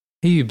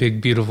Hey, you big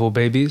beautiful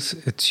babies.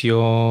 It's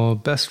your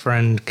best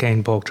friend,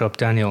 Kane Porkchop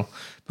Daniel.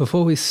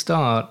 Before we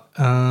start,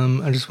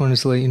 I just wanted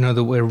to let you know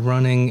that we're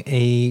running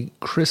a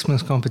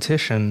Christmas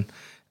competition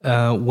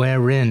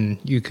wherein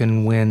you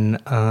can win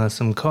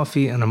some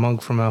coffee and a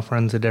mug from our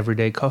friends at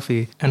Everyday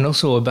Coffee, and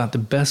also about the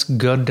best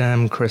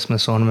goddamn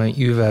Christmas ornament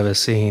you've ever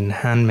seen,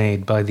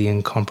 handmade by the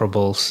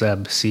incomparable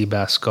Seb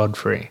Seabass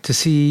Godfrey. To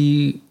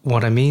see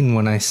what I mean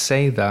when I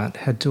say that,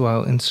 head to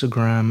our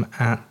Instagram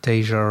at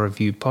Deja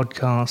Review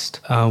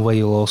Podcast, where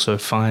you'll also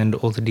find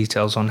all the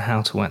details on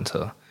how to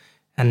enter.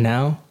 And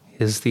now,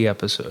 here's the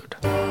episode.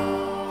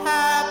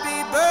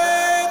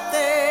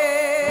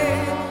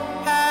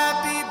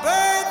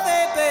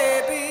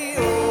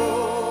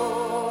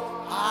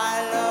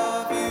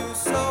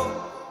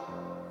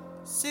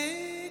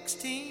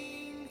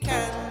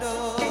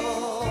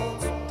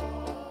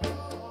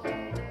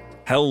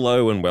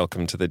 Hello and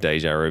welcome to the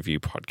Deja Review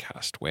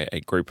Podcast, where a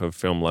group of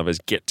film lovers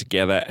get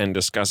together and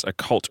discuss a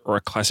cult or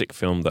a classic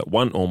film that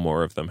one or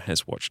more of them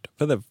has watched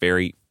for the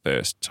very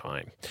first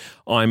time.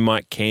 I'm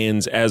Mike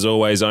Cairns. As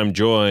always, I'm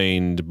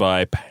joined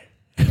by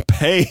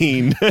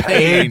Payne. Kane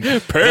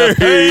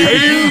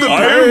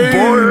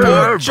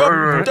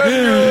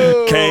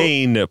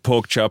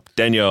Porkchop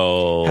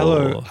Daniel.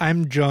 Hello,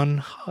 I'm John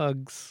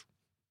Hugs.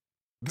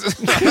 Seb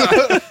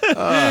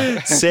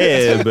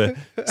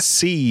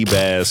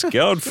Seabass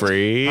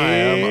Godfrey.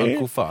 Hi, I'm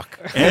Uncle Fuck.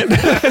 And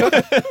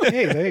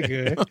Hey, there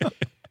you go.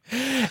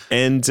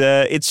 And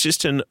it's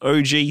just an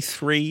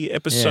OG3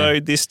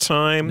 episode this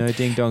time. No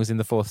ding-dongs in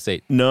the fourth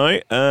seat. No,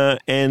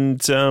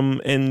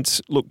 and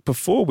look,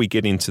 before we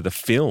get into the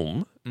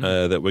film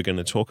that we're going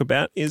to talk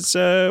about, is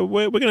we're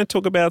going to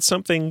talk about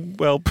something,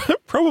 well,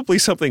 probably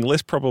something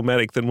less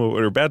problematic than what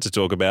we're about to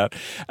talk about.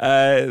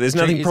 There's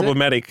nothing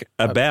problematic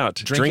about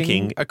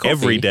drinking a coffee?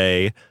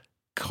 everyday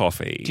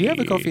coffee. Do you have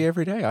a coffee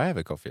every day? I have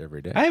a coffee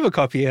every day. I have a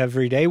coffee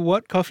every day.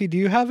 What coffee do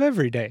you have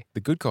every day? The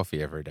good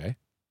coffee every day.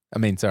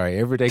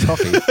 Everyday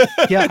coffee.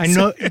 Yeah, I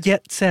know.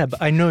 Yet, Seb,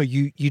 I know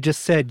you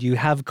just said you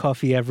have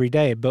coffee every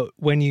day, but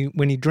when you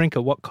drink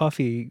it, what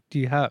coffee do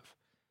you have?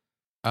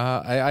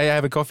 I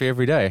have a coffee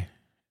every day.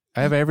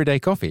 I have everyday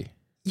coffee.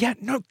 Yeah,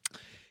 no.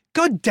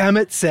 God damn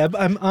it, Seb.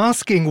 I'm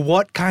asking,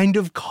 what kind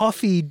of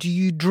coffee do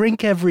you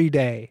drink every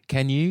day?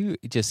 Can you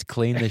just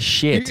clean the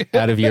shit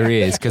out of your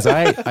ears? Because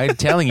I'm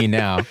telling you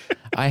now,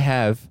 I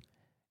have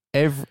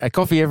a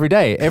coffee every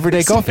day.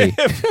 Everyday coffee.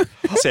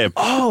 Seb.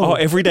 Oh,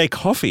 everyday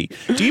coffee.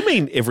 Do you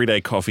mean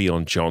everyday coffee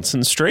on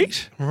Johnson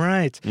Street?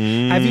 Right.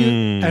 Have you?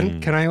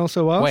 And can I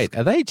also ask? Wait,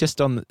 are they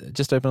just open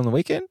on the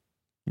weekend?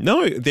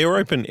 No, they're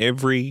open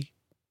every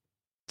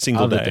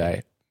single Other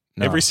day.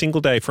 No. Every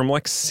single day from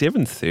like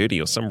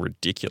 7:30 or some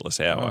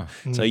ridiculous hour.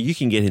 Oh. So you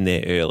can get in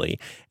there early.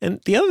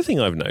 And the other thing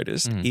I've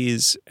noticed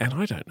is, and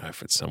I don't know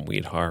if it's some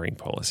weird hiring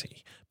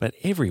policy, but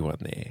everyone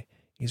there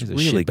is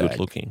really good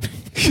looking.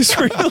 He's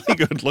really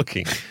good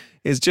looking.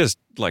 It's just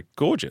like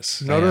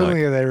gorgeous. Not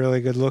only are they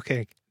really good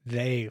looking,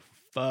 they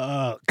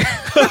fuck.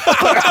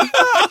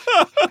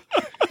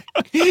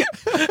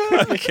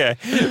 Okay,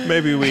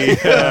 maybe we.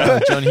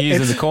 John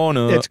Hughes in the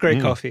corner. It's great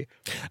coffee.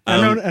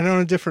 And on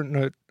a different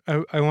note,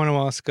 I want to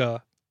ask,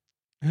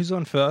 who's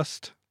on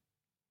first?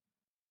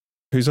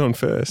 Who's on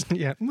first?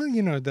 Yeah, well,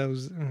 you know,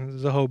 there's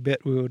a whole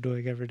bit we were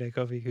doing everyday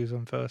coffee. Who's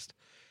on first?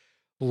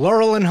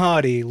 Laurel and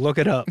Hardy. Look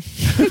it up.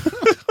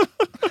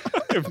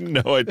 I have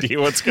no idea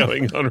what's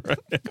going on right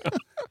now.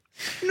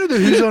 You know the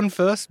Who's on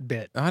First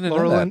bit? I don't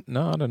Laurel know that. and-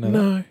 No, I don't know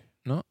No. that.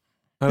 No.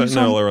 I don't Who's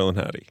know on- Laurel and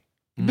Hardy.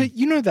 But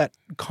you know that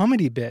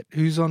comedy bit,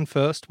 Who's on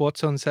First,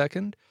 What's on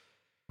Second?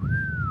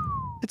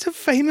 It's a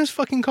famous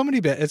fucking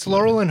comedy bit. It's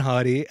Laurel and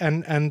Hardy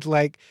and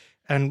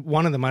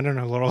one of them, I don't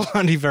know Laurel and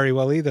Hardy very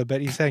well either, but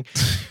he's saying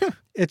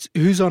it's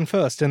Who's on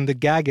First, and the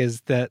gag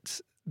is that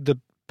the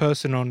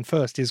person on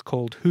first is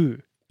called Who.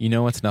 You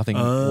know what's nothing?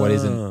 What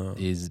Oh.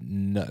 there's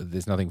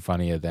nothing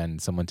funnier than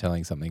someone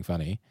telling something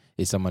funny.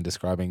 Is someone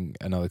describing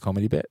another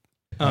comedy bit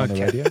on the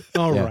radio?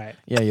 All Yeah. right.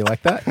 Yeah, you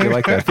like that? You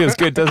like that? Feels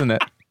good, doesn't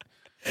it?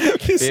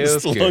 This is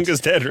Feels the good.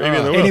 longest ad read in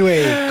the world.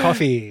 Anyway,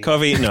 coffee.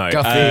 Coffee? No.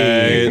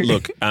 Coffee.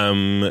 Look,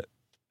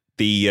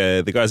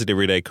 the guys at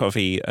Everyday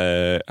Coffee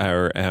are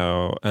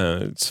our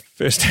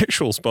first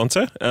actual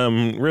sponsor,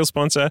 real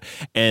sponsor,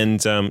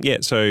 and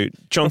so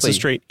Johnson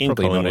Street in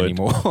Probably Collingwood. not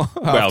anymore.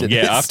 Well,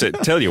 this. after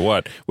tell you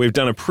what, we've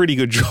done a pretty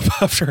good job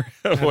after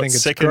I think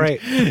it's second.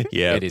 great.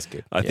 Yeah, It is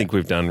good. I think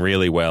we've done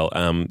really well.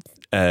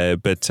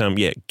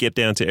 Get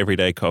down to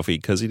Everyday Coffee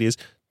because it is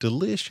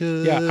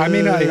delicious. Yeah, I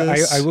mean,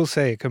 I will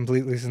say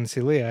completely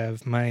sincerely, I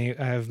have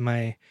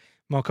my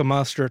Mocha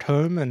Master at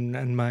home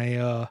and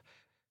my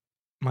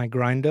my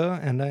grinder,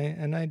 and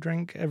I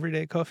drink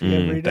everyday coffee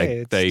every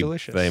day. It's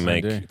delicious.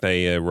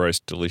 They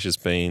roast delicious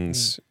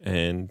beans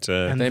and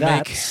and they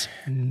that's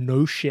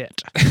no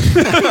shit.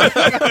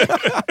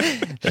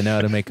 They know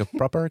how to make a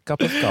proper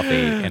cup of coffee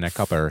in a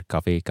copper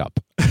coffee cup.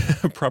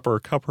 proper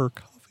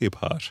coffee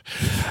pot.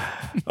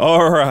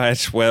 All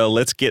right, well,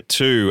 let's get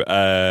to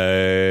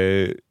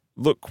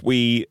look,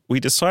 we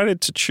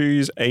decided to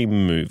choose a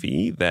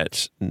movie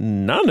that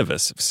none of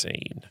us have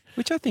seen.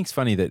 Which I think's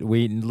funny that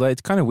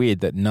it's kind of weird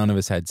that none of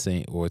us had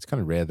seen, or it's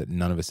kind of rare that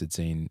none of us had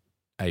seen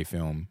a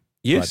film.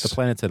 Yes. Like the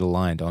planets had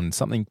aligned on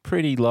something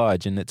pretty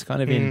large, and it's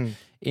kind of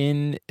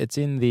it's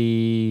in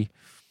the.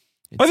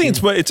 I think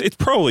it's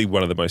probably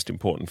one of the most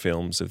important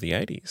films of the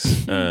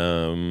 80s.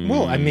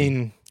 Well, I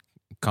mean,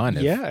 kind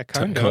of. yeah,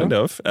 kind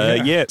of.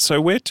 Yeah.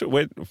 So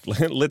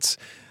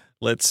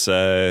let's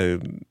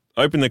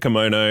open the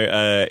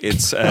kimono.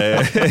 It's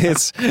That's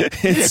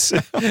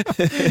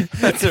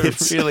a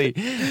really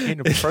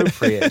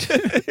inappropriate.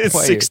 It's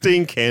way.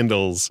 16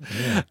 Candles,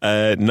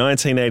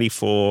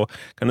 1984,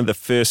 kind of the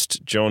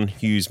first John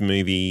Hughes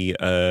movie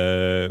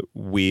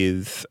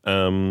with.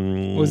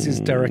 Was his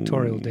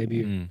directorial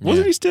debut? Was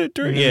it his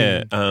directorial?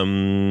 Yeah.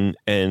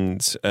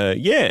 And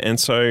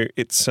so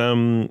it's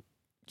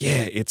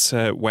it's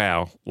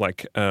wow.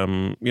 Like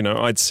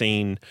I'd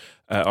seen.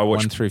 I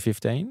watched 1 through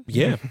 15.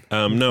 Yeah.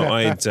 No,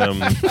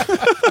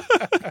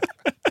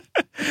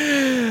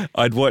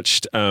 I'd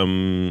watched.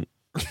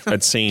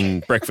 I'd seen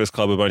Breakfast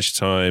Club a bunch of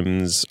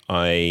times.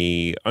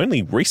 I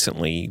only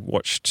recently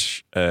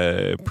watched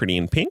Pretty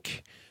in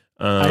Pink.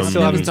 I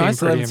still haven't seen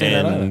Pretty in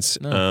Pink.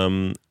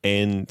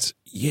 And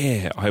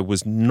yeah, I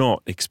was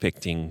not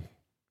expecting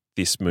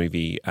this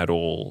movie at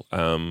all.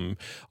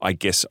 I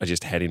guess I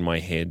just had in my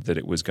head that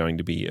it was going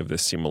to be of the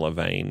similar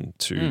vein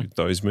to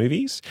those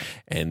movies,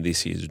 and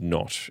this is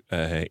not.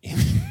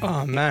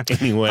 Oh man!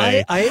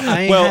 Anyway,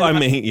 Kane,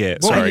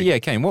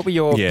 what were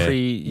your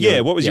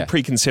what was your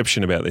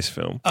preconception about this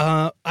film?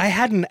 I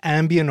had an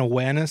ambient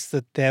awareness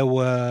that there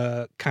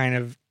were kind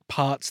of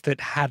parts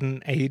that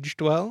hadn't aged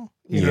well.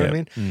 You know what I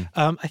mean?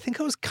 I think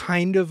I was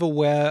kind of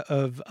aware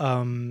of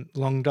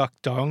Long Duck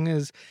Dong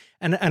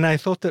and I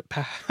thought that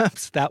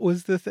perhaps that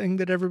was the thing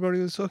that everybody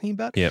was talking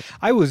about. Yep.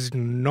 I was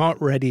not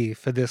ready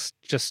for this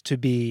just to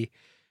be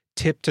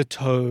tip to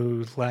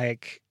toe,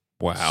 like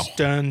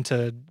stern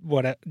to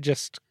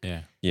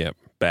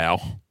bow.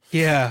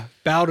 Yeah,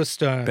 bow to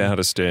stern. Bow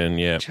to stern,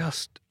 yeah.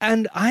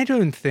 And I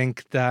don't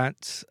think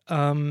that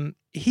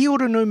he ought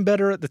to known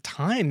better at the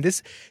time.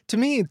 This to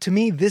me,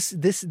 this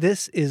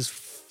is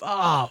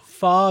far,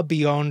 far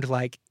beyond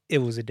like it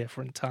was a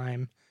different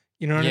time.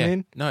 You know what I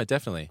mean? No,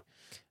 definitely.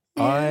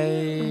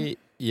 If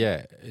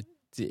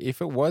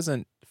it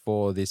wasn't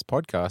for this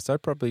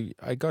podcast,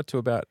 I got to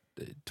about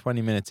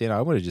 20 minutes in,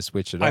 I would have just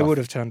switched it off. I would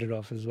have turned it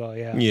off as well,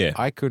 yeah. Yeah.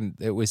 I couldn't.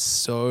 It was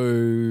so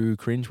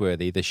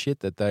cringeworthy. The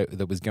shit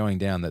that was going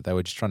down that they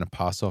were just trying to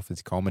pass off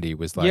as comedy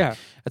was like,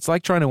 it's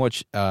like trying to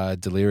watch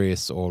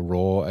Delirious or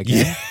Raw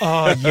again. Yeah.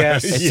 Oh,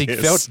 yes. It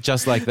felt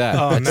just like that.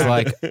 Oh, it's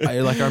man. I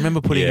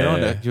remember putting it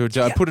on. I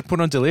put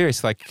on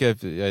Delirious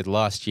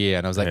last year,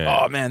 and I was like,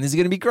 oh man, this is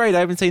going to be great. I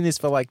haven't seen this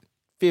for like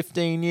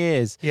 15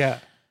 years. Yeah.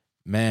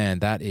 Man,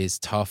 that is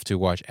tough to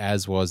watch,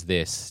 as was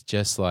this.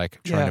 Just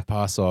like trying to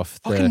pass off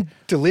Fucking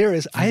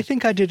Delirious. I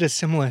think I did a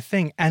similar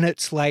thing. And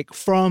it's like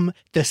from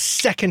the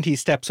second he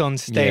steps on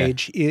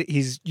stage,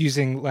 he's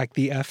using like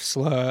the F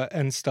slur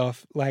and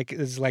stuff. Like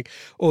there's like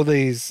all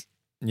these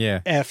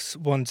Fs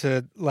want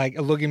to like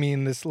look at me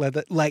in this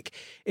leather. Like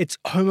it's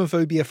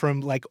homophobia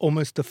from like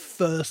almost the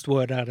first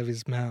word out of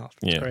his mouth.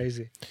 It's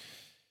crazy.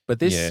 But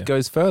this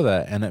goes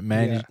further, and it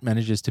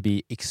manages to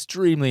be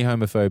extremely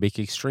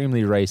homophobic,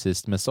 extremely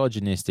racist,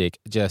 misogynistic.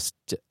 Just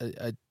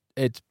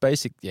it's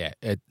basic. Yeah,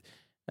 it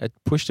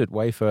pushed it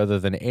way further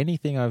than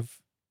anything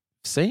I've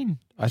seen.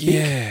 I think.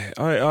 Yeah,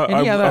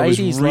 I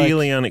was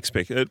really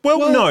unexpected.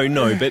 Well,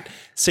 no,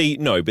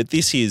 but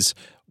this is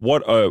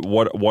what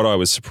I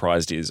was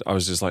surprised is I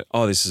was just like,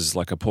 oh, this is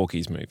like a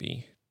Porky's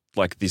movie.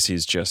 Like this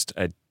is just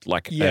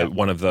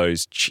one of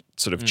those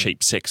sort of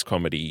cheap sex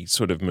comedy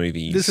sort of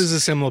movies. This is a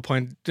similar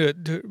point that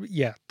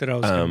I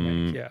was going to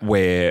make. Yeah.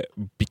 Where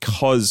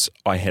because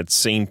I had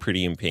seen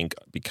Pretty in Pink,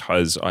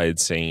 because I had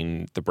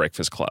seen The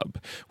Breakfast Club,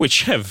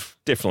 which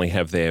definitely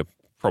have their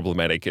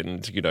problematic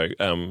and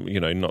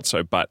not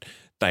so, but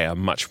they are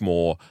much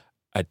more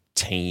a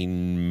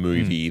teen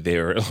movie.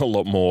 They're a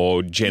lot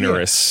more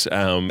generous,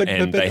 and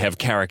they have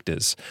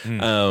characters,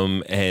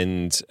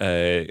 and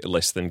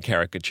less than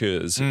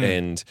caricatures.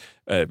 And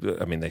I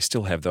mean, they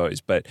still have those,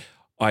 but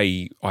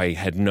I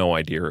had no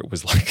idea it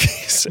was like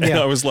this. And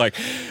I was like,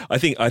 I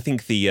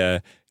think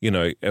the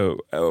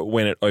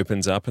when it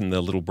opens up and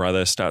the little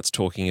brother starts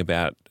talking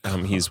about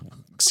his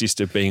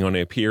sister being on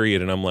her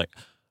period, and I'm like,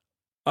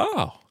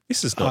 oh.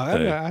 This is not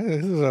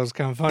this was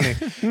kind of funny.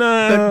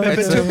 No.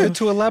 But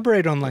to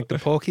elaborate on like the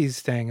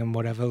Porky's thing and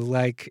whatever,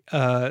 like,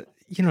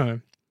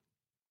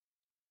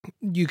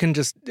 you can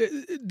just,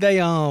 they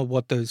are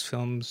what those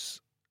films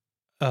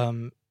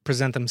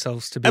present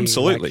themselves to be.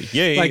 Absolutely.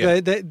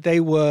 They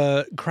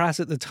were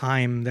crass at the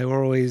time. They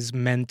were always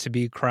meant to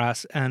be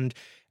crass, and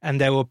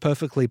they were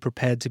perfectly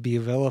prepared to be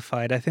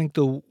vilified. I think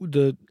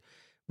the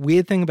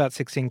weird thing about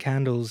 16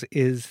 Candles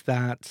is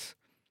that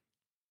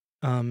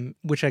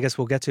which I guess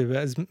we'll get to, but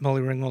as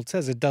Molly Ringwald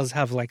says, it does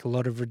have like a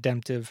lot of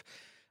redemptive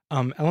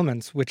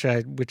elements, which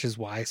is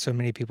why so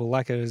many people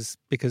like it, is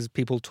because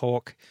people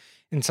talk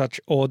in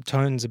such odd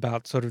tones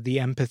about sort of the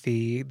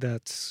empathy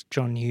that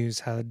John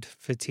Hughes had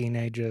for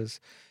teenagers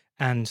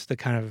and the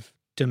kind of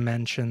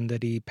dimension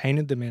that he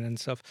painted them in and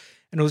stuff.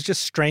 And it was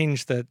just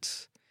strange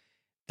that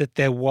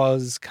there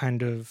was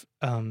kind of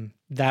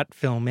that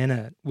film in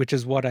it, which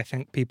is what I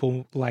think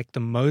people like the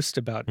most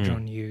about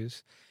John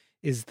Hughes,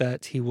 is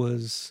that he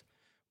was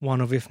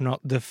one of, if not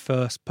the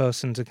first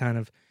person to kind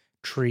of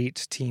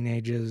treat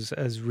teenagers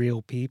as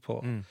real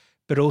people.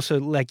 But also,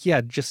 like, yeah,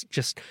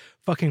 just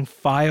fucking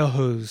fire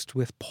hosed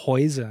with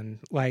poison,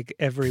 like,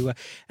 everywhere.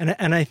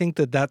 And I think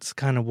that's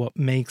kind of what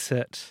makes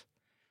it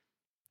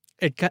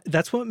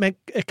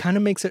kind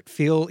of makes it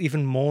feel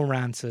even more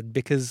rancid,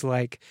 because,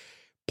 like,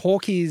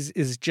 Porky's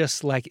is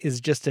just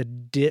a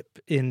dip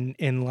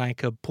in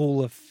like a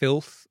pool of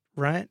filth,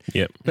 right?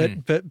 Yep.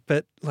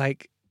 But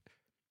like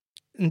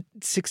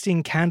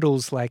 16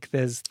 Candles, like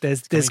there's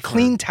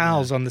clean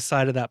towels on the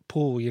side of that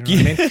pool, you know what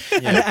I mean?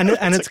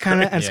 And it's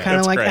kind of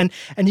like great.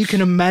 and you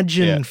can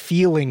imagine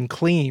feeling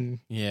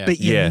clean,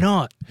 but you're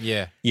not.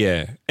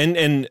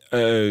 And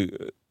I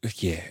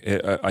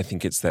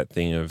think it's that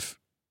thing of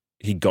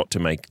he got to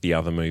make the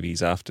other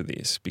movies after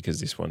this because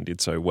this one did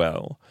so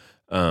well.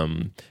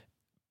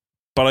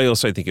 But I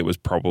also think it was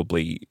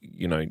probably,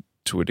 you know,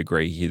 to a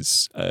degree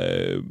his,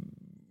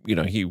 you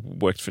know, he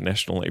wrote for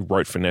National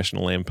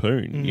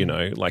Lampoon, you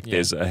know, like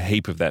there's a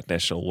heap of that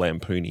National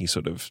Lampoon-y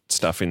sort of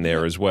stuff in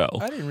there as well.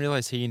 I didn't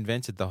realize he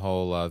invented the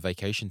whole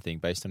vacation thing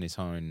based on his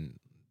own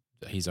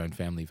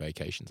family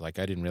vacations. Like,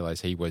 I didn't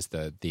realize he was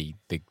the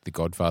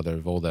godfather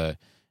of all the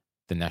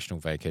National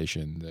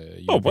Vacation,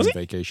 the European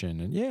Vacation.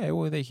 And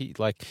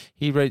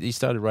he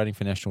started writing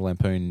for National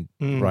Lampoon,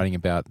 writing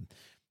about,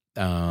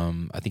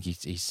 I think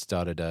he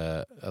started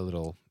a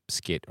little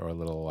skit or a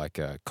little like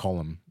a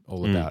column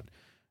all about,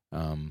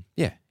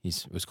 it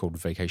was called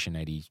Vacation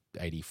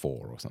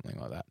 84 or something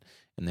like that.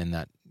 And then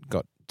that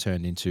got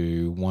turned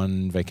into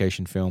one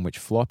vacation film which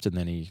flopped, and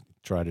then he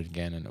tried it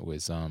again, and it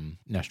was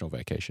National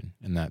Vacation,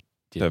 and that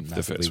did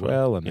massively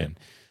well. And then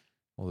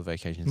all the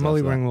vacations.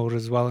 Molly Ringwald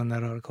as well in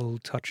that article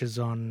touches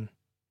on.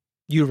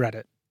 You read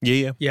it.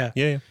 Yeah.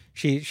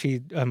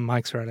 She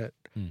Mike's read it.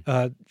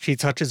 She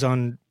touches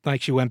on,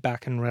 like, she went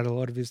back and read a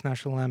lot of his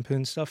National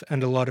Lampoon stuff,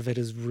 and a lot of it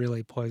is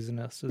really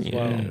poisonous as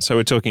well. So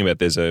we're talking about,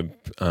 there's a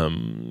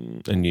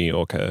New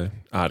Yorker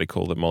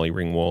article that Molly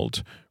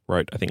Ringwald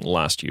wrote, I think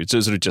last year. It's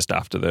sort of just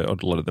after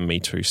a lot of the Me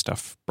Too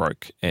stuff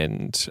broke,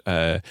 and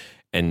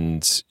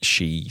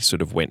she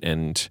sort of went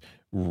and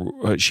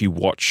she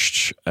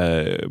watched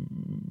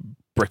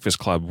Breakfast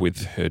Club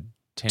with her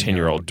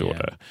 10-year-old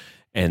daughter.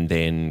 And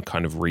then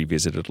kind of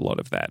revisited a lot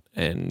of that,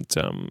 and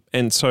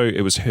so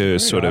it was her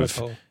sort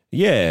of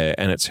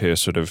and it's her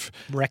sort of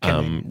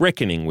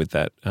reckoning with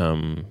that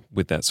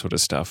sort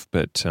of stuff.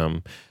 But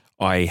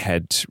I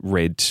had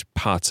read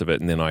parts of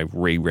it, and then I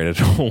reread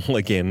it all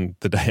again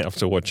the day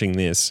after watching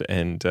this,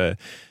 and it's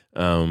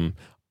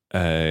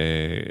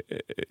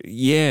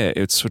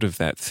sort of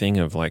that thing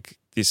of like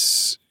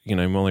this, you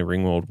know, Molly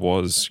Ringwald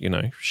was, you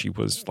know, she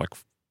was like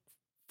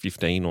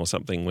 15 or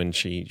something when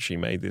she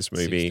made this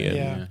movie.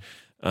 16,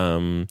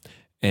 and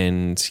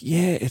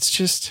it's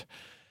just.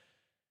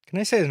 Can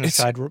I say as an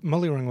aside,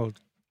 Molly Ringwald,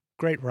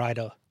 great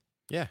writer.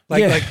 Yeah.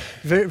 Like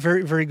very,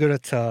 very, very good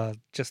at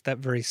just that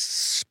very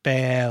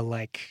spare,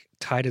 like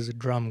tight as a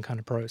drum kind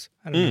of prose.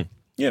 I don't know.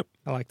 Yep.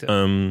 I liked it.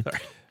 Sorry.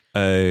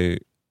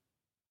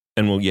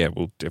 And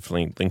we'll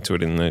definitely link to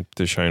it in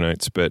the show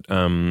notes. But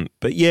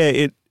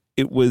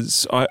it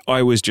was,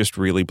 I was just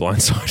really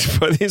blindsided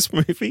by this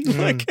movie.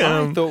 Like,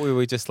 I thought we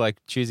were just like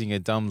choosing a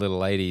dumb little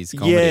 80s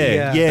comedy.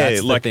 Yeah.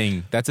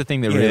 That's the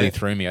thing that really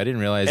threw me. I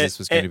didn't realize this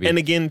was going to be. And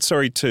again,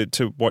 sorry to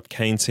what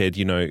Kane said,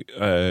 you know,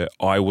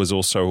 I was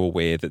also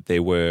aware that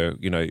there were,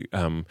 you know,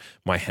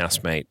 my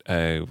housemate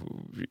said,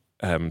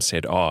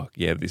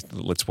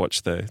 let's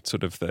watch the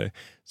sort of the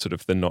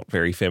not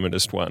very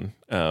feminist one.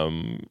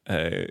 And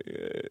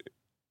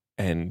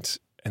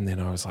then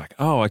I was like,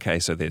 oh, okay,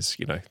 so there's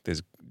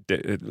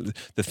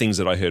the things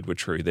that I heard were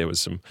true. There was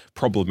some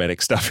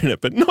problematic stuff in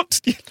it, but not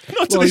to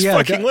this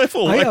fucking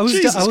level. I was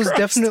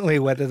definitely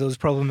aware that there was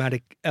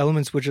problematic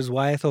elements, which is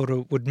why I thought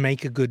it would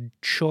make a good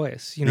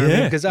choice. You know what I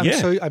mean? Because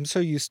I'm so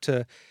used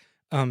to,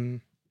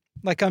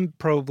 like, I'm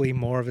probably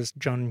more of a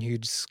John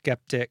Hughes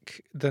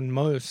skeptic than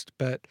most,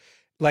 but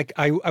like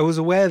I was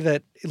aware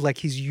that like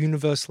he's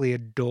universally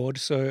adored.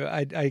 So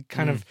I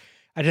kind of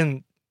I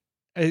didn't.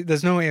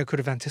 There's no way I could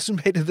have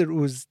anticipated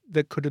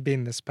that could have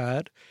been this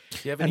bad. Do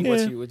you have any? What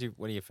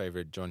are your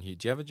favorite John Hughes?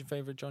 Do you have a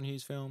favorite John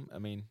Hughes film? I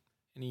mean,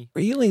 any?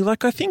 Really?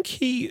 Like, I think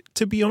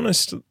to be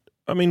honest,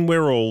 I mean,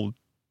 we're all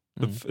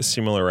of a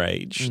similar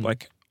age.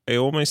 Like, I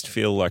almost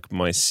feel like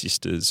my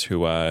sisters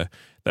who are,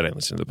 they don't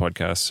listen to the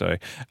podcast, so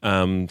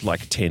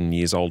like 10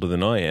 years older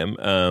than I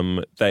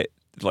am, they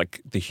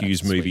like the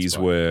Hughes movies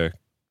were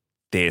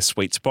their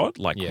sweet spot.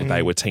 Like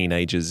they were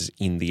teenagers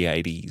in the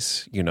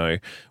 80s,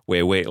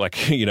 where we're like,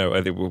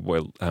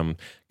 we're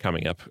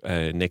coming up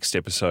next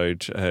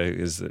episode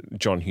is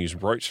John Hughes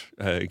wrote,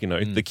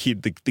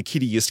 the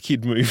kiddiest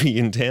kid movie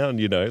in town,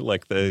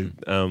 like the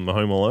Home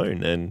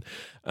Alone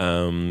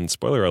and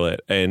spoiler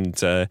alert. And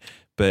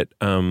but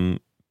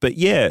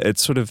yeah,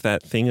 it's sort of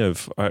that thing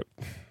of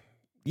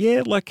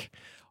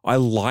I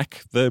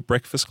like the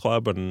Breakfast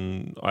Club,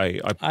 and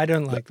I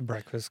don't like the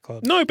Breakfast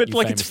Club. No, but You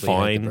like it's famously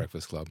hate fine. The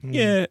Breakfast Club.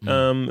 Yeah,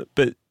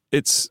 but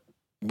it's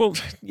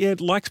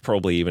like's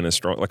probably even as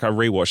strong. Like I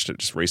rewatched it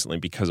just recently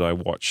because I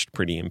watched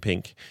Pretty in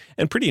Pink,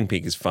 and Pretty in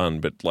Pink is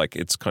fun, but like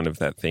it's kind of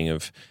that thing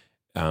of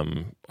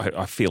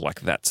I feel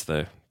like that's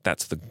the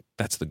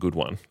good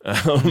one.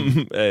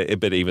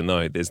 But even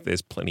though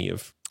there's plenty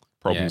of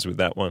problems with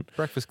that one,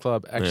 Breakfast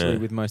Club actually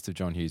with most of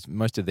John Hughes,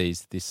 most of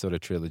this sort of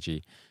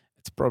trilogy.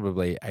 It's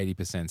probably 80%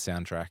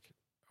 soundtrack.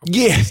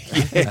 Yeah.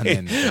 And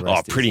then the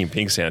rest Pretty in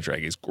Pink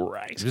soundtrack is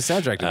great. The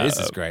soundtrack to this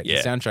is great.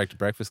 Yeah. The soundtrack to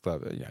Breakfast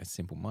Club,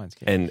 Simple Minds.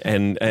 And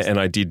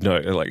I did know,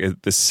 like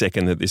the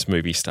second that this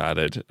movie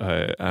started,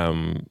 I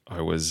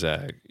was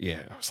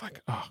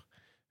like, oh,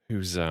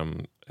 who's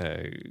doing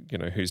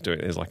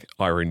it? There's like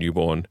Ira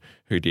Newborn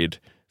who did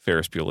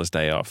Ferris Bueller's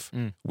Day Off,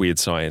 Weird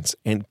Science,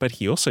 but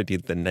he also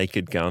did the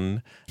Naked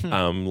Gun,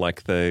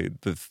 like the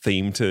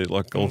theme to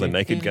like all the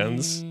Naked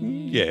Guns.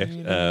 Yeah.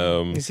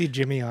 You see,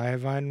 Jimmy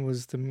Iovine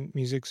was the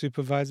music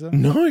supervisor.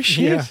 No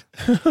shit.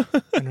 Yeah.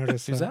 I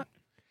noticed Who's that?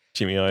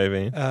 Jimmy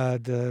Iovine.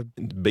 The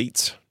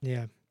Beats.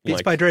 Yeah, Beats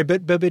Like- by Dre,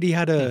 but he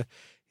had a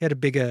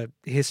bigger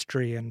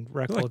history and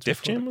records. Like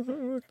Def before Jam?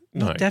 that.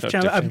 No, Def not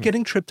Jam. Def I'm Jam.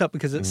 getting tripped up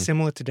because it's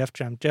similar to Def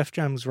Jam. Def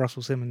Jam was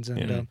Russell Simmons and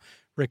Yeah.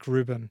 Rick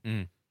Rubin.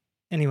 Mm.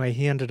 Anyway,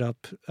 he ended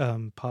up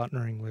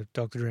partnering with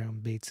Dr. Dre on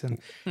Beats, and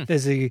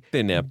there's a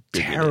They're now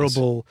billionaires.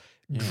 terrible,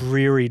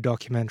 dreary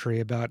documentary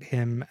about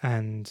him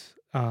and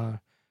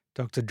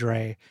Dr.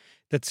 Dre.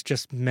 That's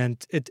just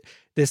meant it.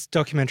 This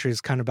documentary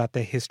is kind of about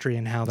their history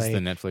and how It's they the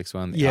Netflix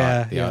one. the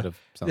art of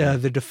something.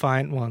 the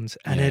Defiant ones,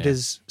 and it Yeah.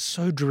 is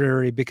so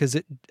dreary because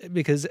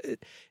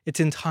its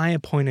entire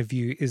point of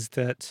view is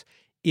that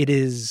it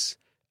is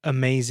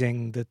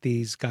amazing that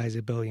these guys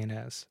are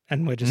billionaires,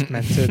 and we're just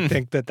meant to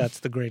think that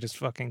that's the greatest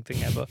fucking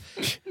thing ever,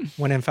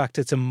 when in fact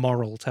it's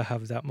immoral to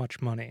have that much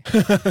money.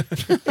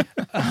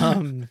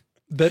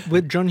 But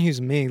with John Hughes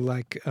and me,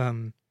 like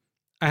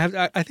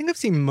I think I've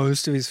seen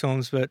most of his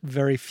films, but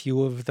very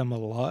few of them a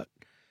lot.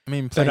 I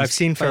mean, But I've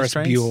seen Ferris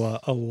Trains? Bueller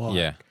a lot.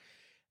 Yeah.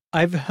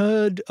 I've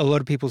heard a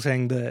lot of people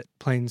saying that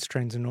Planes,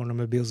 Trains, and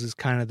Automobiles is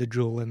kind of the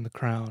jewel in the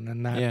crown,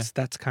 and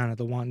that's kind of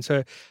the one.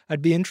 So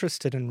I'd be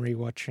interested in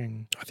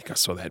rewatching. I think I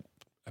saw that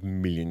a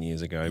million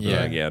years ago, but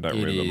Yeah, I don't it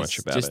remember is. much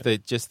about just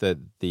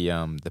it.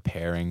 The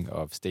pairing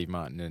of Steve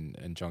Martin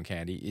and John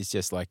Candy is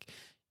just like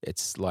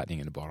it's lightning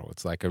in a bottle.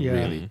 It's like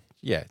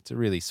it's a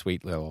really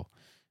sweet little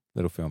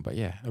film. But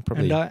yeah, I'll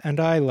probably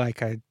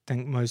I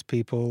think most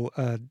people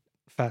are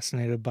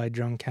fascinated by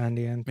John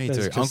Candy, and me there's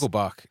too. just- Uncle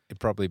Buck, it'd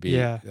probably be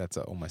that's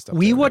almost up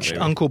We there, watched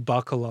maybe. Uncle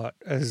Buck a lot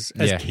as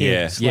Yeah,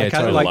 kids. yeah, Like,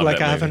 totally. Love I that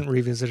movie. haven't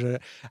revisited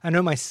it. I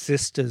know my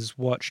sisters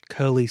watched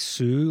Curly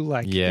Sue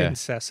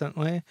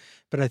incessantly,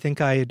 but I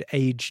think I had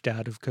aged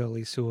out of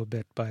Curly Sue a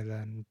bit by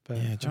then. But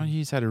Yeah, John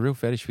Hughes had a real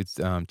fetish with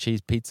cheese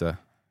pizza,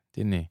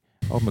 didn't he?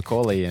 Old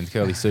Macaulay and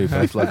Curly Sue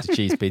both loved the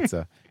cheese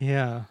pizza.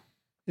 yeah,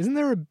 isn't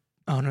there a?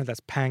 Oh no,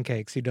 that's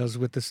pancakes he does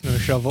with the snow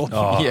shovel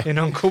Oh. Yeah. in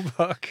Uncle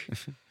Buck.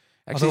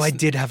 Although I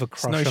did have a Snow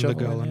crush on the shovel,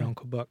 girl in yeah.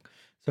 Uncle Buck.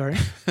 Sorry.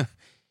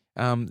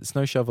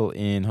 Snow shovel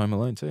in Home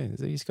Alone too.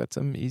 He's got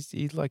some.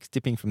 He likes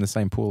dipping from the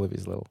same pool of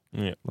his little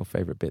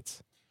favorite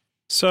bits.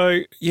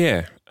 So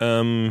yeah,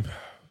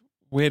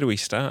 where do we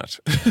start?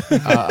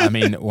 I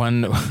mean,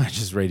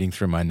 just reading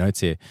through my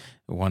notes here.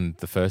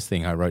 The first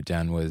thing I wrote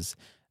down was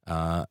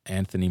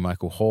Anthony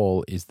Michael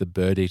Hall is the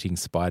bird-eating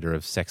spider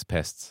of sex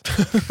pests.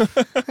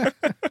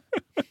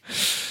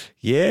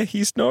 Yeah,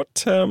 he's not.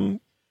 Can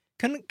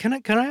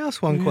I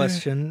ask one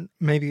question?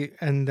 Maybe,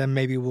 and then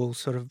maybe we'll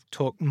sort of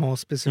talk more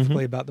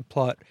specifically about the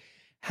plot.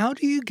 How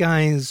do you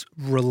guys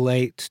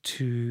relate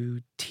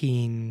to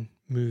teen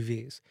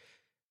movies?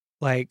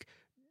 Like,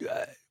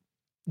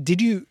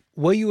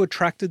 were you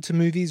attracted to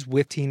movies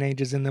with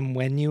teenagers in them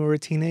when you were a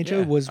teenager?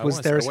 Yeah,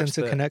 was there a sense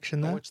of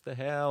connection I there? watched the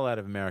hell out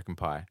of American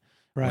Pie.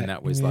 Right. When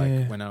that was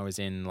like when I was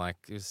in like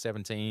it was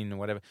 17 or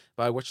whatever.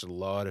 But I watched a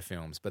lot of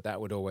films, but that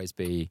would always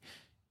be,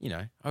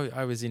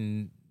 I was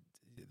in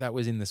that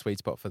was in the sweet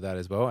spot for that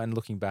as well. And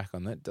looking back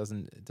on that, it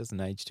doesn't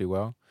age too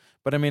well.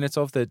 But I mean, it's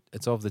of the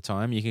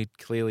time. You could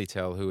clearly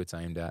tell who it's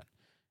aimed at.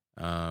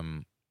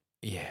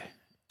 Yeah.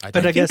 I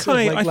guess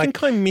I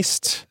think I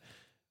missed.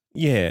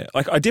 Yeah,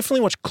 like I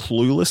definitely watch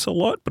Clueless a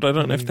lot, but I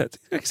don't know if that's.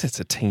 I guess that's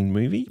a teen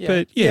movie,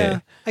 but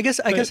yeah. I guess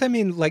I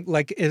mean like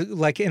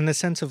in the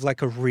sense of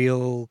like a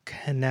real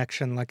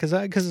connection, like because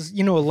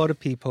a lot of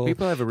people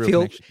have a real feel,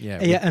 connection.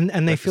 Yeah,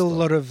 and they feel a Breakfast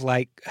lot of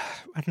like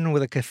I don't know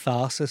whether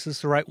catharsis is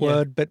the right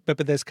word, but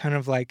there's kind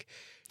of like,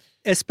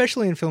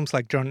 especially in films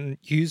like John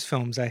Hughes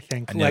films, I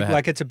think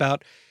like it's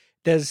about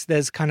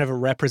there's kind of a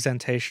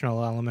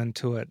representational element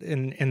to it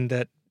in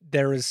that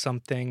there is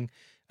something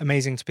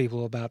amazing to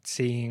people about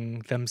seeing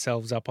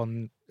themselves up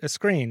on a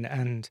screen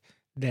and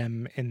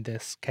them in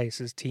this case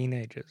as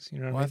teenagers. You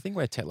know what I mean? I think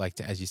we're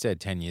as you said,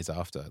 10 years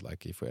after.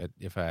 Like if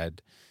I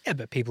had, yeah,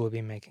 but people have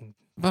been making.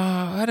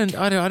 I don't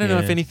know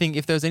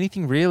if there was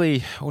anything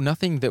really or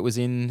nothing that was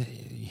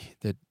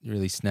that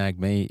really snagged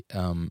me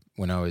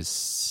when I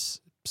was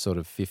sort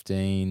of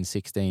 15,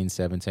 16,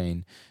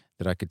 17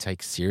 that I could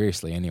take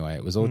seriously anyway.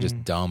 It was all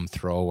just dumb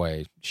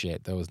throwaway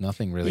shit. There was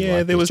nothing really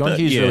like this. John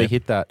Hughes really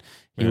hit that.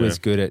 He was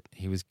good at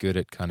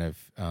kind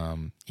of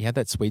he had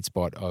that sweet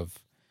spot of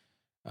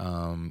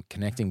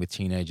connecting with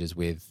teenagers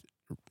with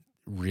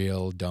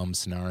real dumb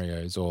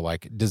scenarios or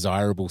like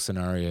desirable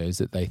scenarios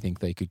that they think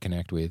they could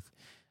connect with,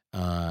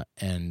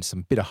 and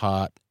some bit of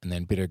heart, and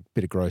then bit of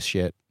gross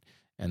shit,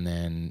 and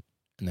then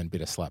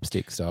bit of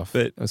slapstick stuff.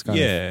 But it was kind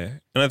of,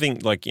 and I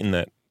think like in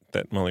that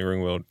Molly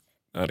Ringwald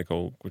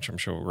article, which I'm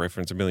sure we'll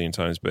reference a million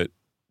times, but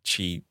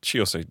she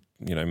also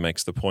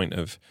makes the point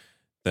of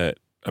that.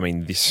 I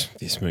mean, this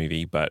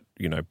movie, but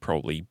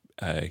probably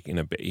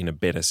in a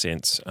better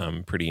sense,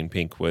 Pretty in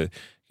Pink, were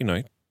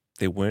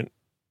there weren't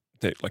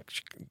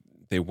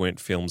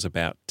films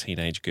about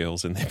teenage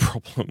girls and their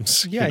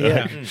problems.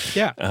 Yeah.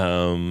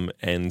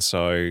 And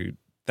so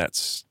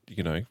that's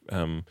like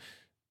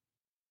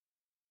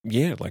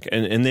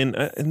and then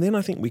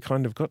I think we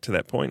kind of got to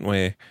that point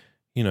where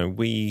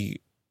we.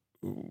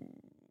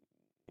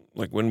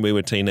 Like when we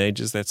were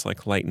teenagers, that's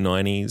like late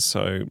 90s.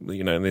 So,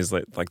 there's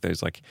like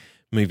those like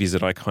movies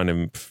that I kind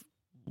of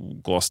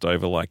glossed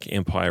over, like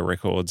Empire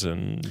Records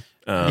and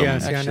I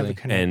never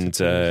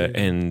connected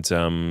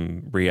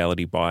and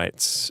Reality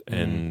Bites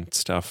and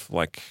stuff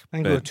like. I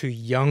think we were too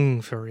young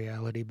for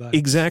Reality Bites.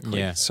 Exactly.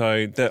 Yeah.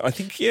 So I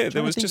think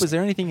there was was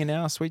there anything in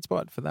our sweet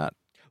spot for that?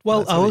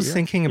 Well, I was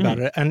thinking about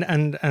it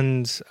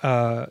and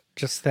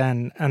just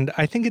then, and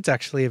I think it's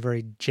actually a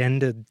very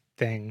gendered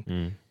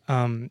thing.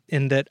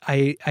 In that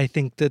I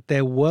think that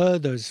there were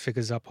those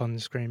figures up on the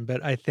screen,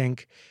 but I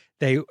think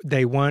they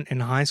weren't in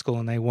high school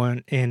and they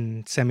weren't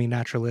in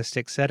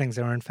semi-naturalistic settings.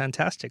 They were in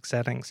fantastic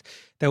settings.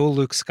 They were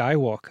Luke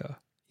Skywalker.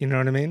 You know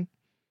what I mean?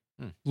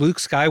 Luke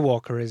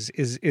Skywalker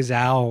is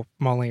our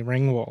Molly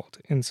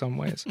Ringwald in some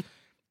ways.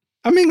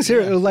 I mean,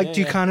 seriously, do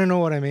you kind of know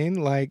what I mean?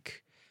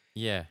 Like,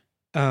 yeah.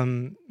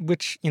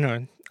 Which,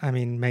 I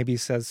mean, maybe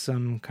says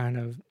some kind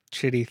of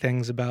shitty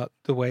things about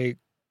the way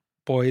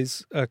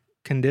boys are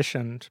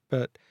conditioned,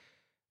 but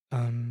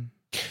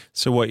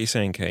so what you're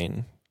saying,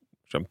 Kane,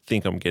 which I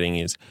think I'm getting,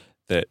 is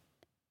that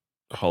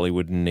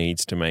Hollywood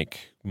needs to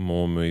make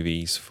more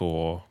movies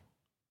for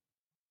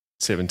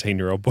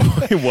 17-year-old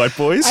white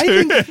boys.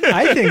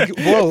 I think.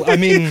 Well, I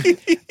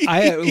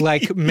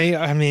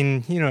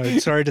mean,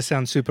 sorry to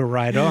sound super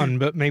right on,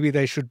 but maybe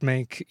they should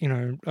make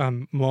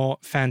more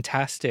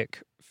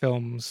fantastic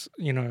films,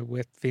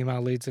 with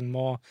female leads and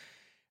more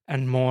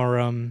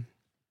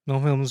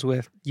films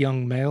with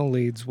young male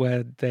leads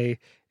where they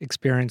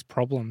experience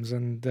problems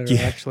and they're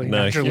actually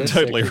naturalistic.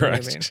 You're totally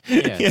right. I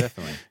mean? Yeah,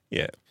 definitely.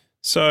 Yeah.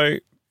 So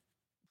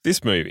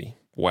this movie,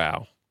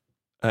 wow.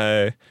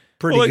 Pretty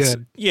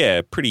good.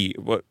 Yeah, pretty.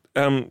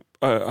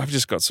 I've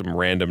just got some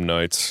random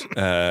notes.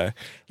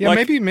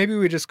 Maybe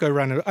we just go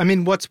random. I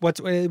mean, what's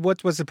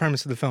the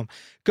premise of the film?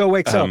 Girl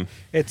wakes up.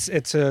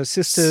 It's her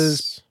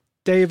sister's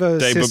day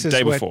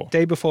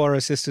before her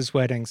sister's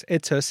weddings.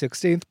 It's her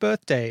 16th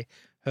birthday.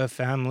 Her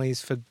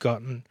family's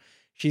forgotten.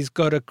 She's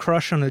got a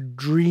crush on a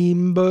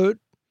dreamboat,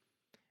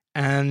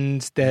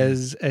 and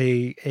there's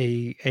a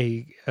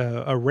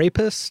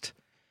rapist,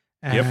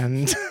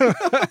 and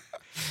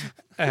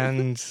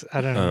and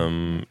I don't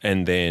know.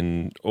 And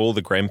then all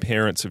the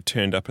grandparents have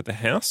turned up at the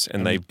house,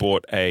 and they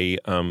bought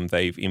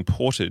they've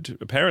imported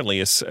apparently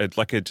a slave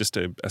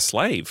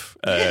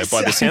by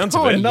the sounds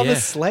of it. Another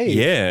slave.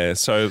 Yeah.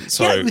 So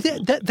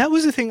that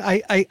was the thing.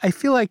 I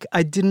feel like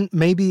I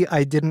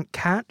didn't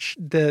catch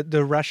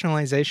the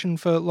rationalization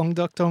for Long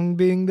Duck Dong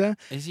being there,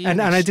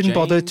 and I didn't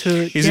bother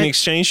to. He's an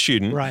exchange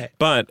student, right?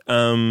 But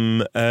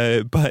yeah,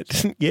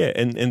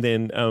 and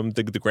then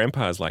the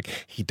grandpa's like,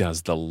 he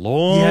does the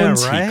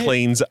lawns, he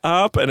cleans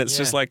up, and it's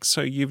just like,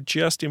 so you've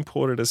just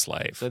imported a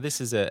slave. So this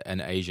is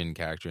an Asian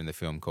character in the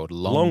film called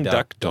Long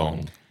Duck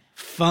Dong.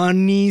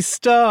 Funny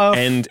stuff.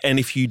 And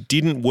if you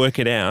didn't work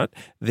it out,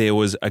 there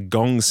was a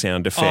gong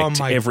sound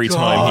effect every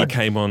time he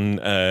came on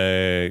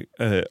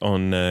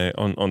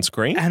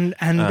screen,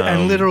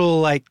 and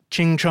literal like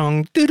ching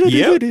chong.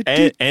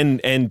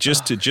 And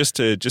just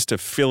to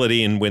fill it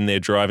in when they're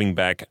driving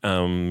back,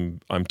 I'm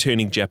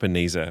Turning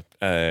Japanese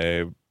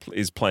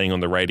is playing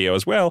on the radio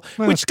as well,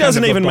 which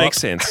doesn't even make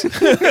sense.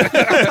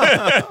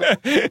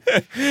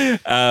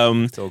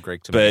 It's all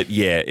Greek to me. But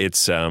yeah,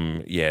 it's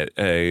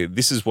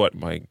this is what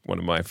one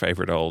of my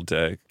favorite old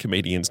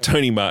comedians,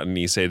 Tony Martin,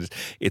 he said,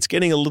 it's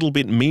getting a little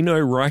bit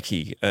Mino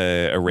Reiki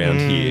around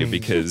here,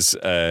 because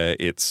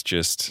it's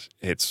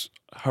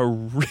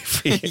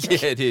horrific.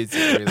 Yeah, it is.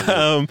 It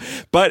really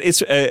is. But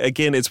it's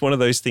again, it's one of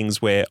those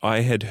things where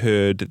I had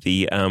heard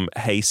the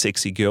 "Hey,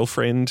 sexy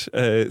girlfriend"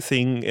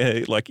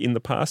 thing like in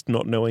the past,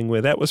 not knowing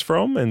where that was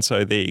from, and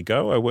so there you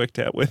go. I worked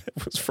out where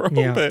that was from.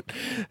 Yeah. But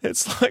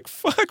it's like,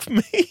 fuck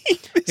me.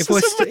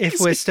 If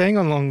we're staying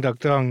on Long Duck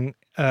Dong,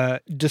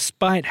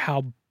 despite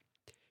how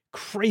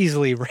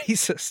crazily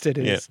racist it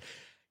is.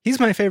 He's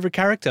my favorite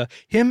character.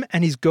 Him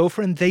and his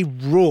girlfriend, they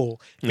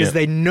rule because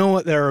they know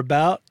what they're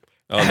about.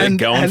 Oh, they're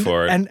going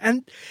for it.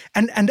 And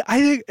I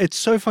think it's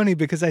so funny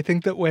because I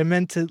think that we're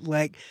meant to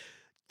like,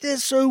 they're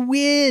so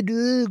weird,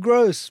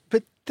 gross,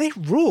 but they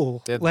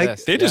rule. They're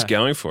they're just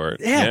going for it.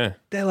 Yeah.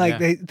 They're like,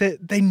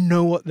 they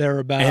know what they're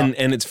about.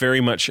 And it's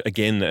very much,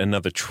 again,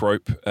 another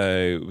trope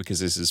because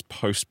this is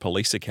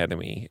post-Police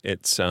Academy.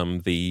 It's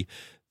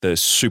the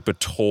super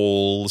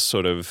tall,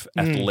 sort of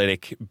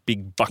athletic,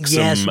 big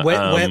buxom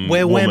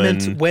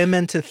we're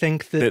meant to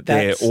think that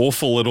they're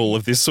awful at all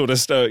of this sort of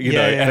stuff, you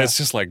know. And it's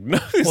just like, no,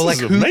 this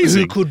is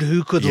amazing.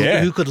 Who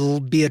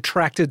could be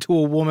attracted to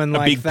a woman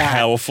like big, that?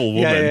 powerful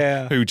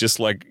woman who just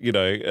like, you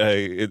know,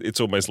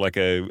 it's almost like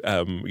a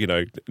you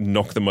know,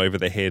 knock them over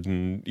the head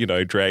and, you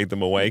know, drag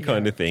them away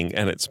kind of thing.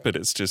 And it's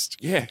just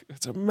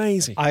it's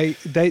amazing.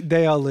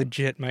 They are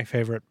legit my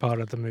favorite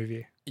part of the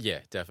movie. Yeah,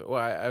 definitely.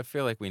 Well, I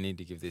feel like we need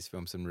to give this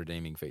film some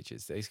redeeming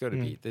features. There's got to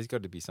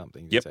be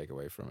something to take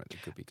away from it.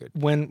 It could be good.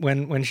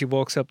 When she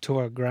walks up to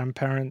her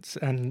grandparents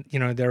and, you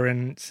know, they're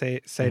in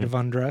state of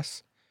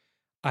undress,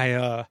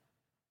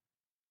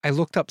 I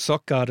looked up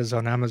sock garters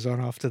on Amazon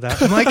after that.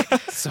 I'm like,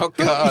 sock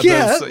garters.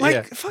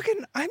 Yeah,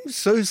 fucking, I'm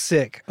so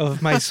sick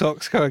of my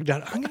socks going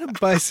down. I'm going to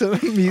buy some. Are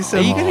you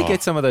going to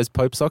get some of those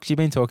Pope socks? You've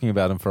been talking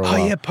about them for a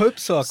while. Oh, yeah, Pope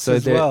socks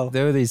as well.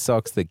 There were these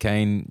socks that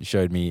Kane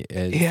showed me.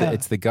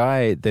 It's the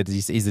guy that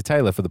he's the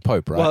tailor for the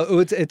Pope, right? Well,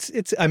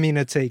 it's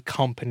a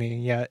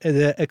company,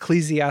 the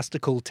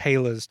ecclesiastical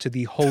tailors to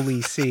the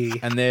Holy See.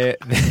 And they're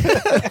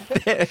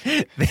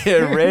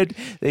red,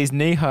 these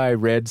knee-high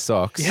red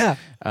socks that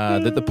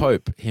the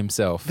Pope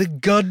himself. The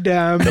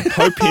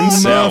Pope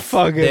himself.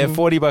 They're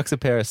 $40 a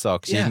pair of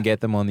socks. You can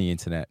get them on the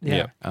internet.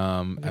 Yeah.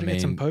 I mean,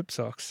 get some Pope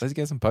socks. Let's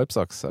get some Pope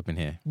socks up in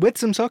here. With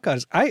some sock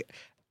guards. I'm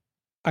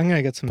going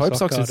to get some Pope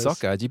socks with sock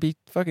guards. You'd be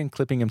fucking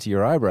clipping them to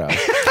your eyebrows.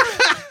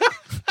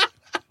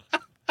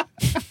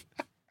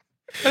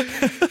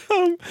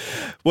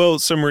 Well,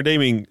 some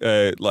redeeming,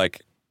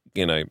 like,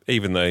 you know,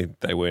 even though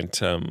they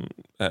weren't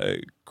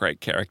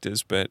great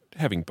characters, but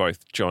having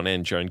both John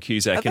and Joan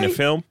Cusack in a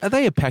film. Are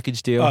they a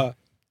package deal?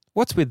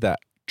 What's with that?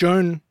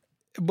 Joan,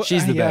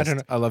 she's the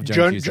best. I love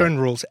Joan Cusack. Joan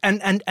rules,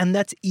 and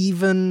that's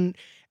even,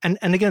 and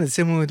again, it's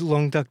similar with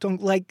Long Duck Dong.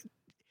 Like,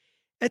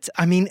 it's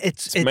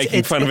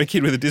making fun of a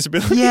kid with a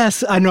disability.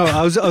 Yes, I know.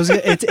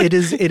 It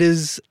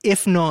is.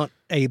 If not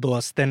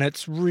ableist, then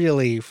it's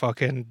really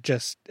fucking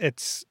just.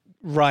 It's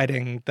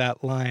riding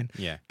that line.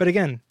 Yeah. But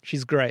again,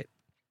 she's great.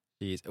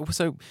 She is.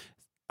 So,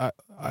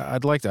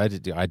 I'd like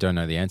to. I don't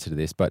know the answer to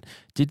this, but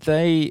did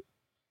they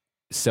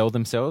sell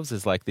themselves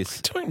as like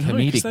this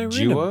comedic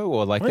duo,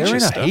 or like they're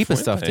in a heap of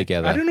stuff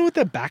together? I don't know what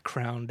their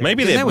background is.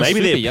 Maybe their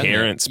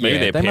parents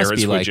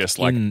were just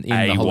like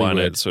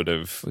A1 at sort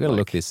of. We got to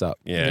look this up.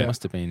 Yeah, they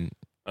must have been.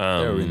 They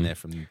were in there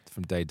from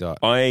day dot.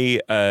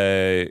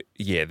 There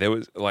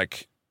was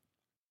like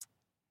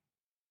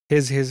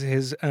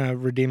his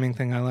redeeming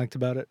thing I liked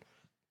about it.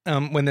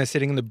 When they're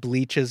sitting in the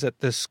bleachers at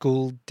the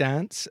school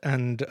dance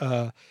and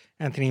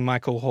Anthony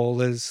Michael Hall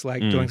is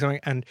like doing something,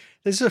 and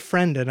there's a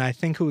friend, and I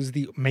think it was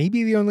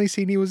maybe the only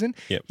scene he was in.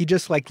 Yep. He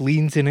just like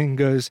leans in and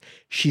goes,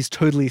 "She's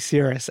totally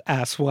serious,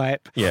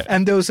 asswipe." Yeah.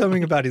 And there was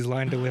something about his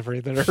line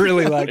delivery that I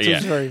really liked. It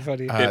was very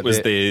funny.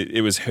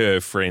 It was her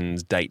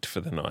friend's date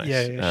for the night.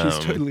 Yeah, she's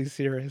totally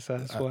serious,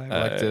 asswipe.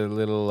 I liked a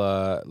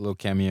little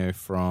cameo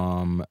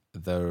from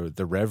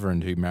the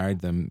Reverend who married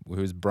them,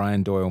 who was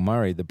Brian Doyle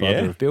Murray, the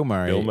brother of Bill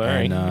Murray,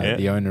 and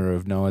the owner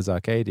of Noah's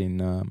Arcade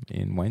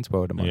in Wayne's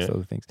World, amongst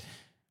other things.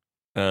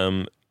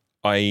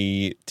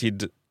 I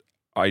did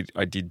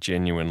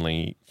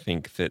genuinely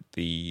think that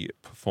the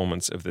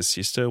performance of the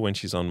sister when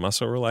she's on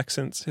muscle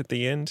relaxants at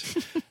the end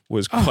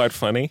was quite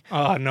funny.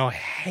 Oh no, I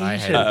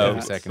hated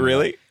that.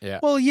 Really? Yeah.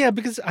 Well, yeah,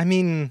 because I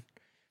mean,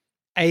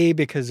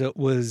 because it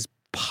was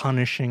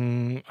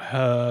punishing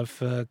her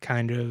for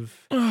kind of.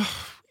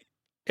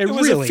 It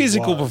was really a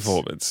physical was.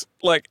 performance.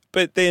 Like,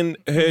 but then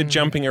her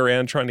jumping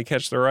around trying to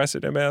catch the rice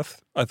in her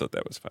mouth, I thought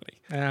that was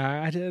funny.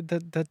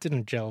 That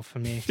didn't gel for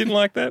me. Didn't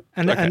like that?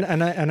 And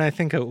I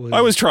think it was.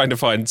 I was trying to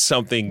find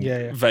something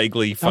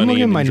vaguely funny. I'm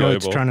looking at and my enjoyable.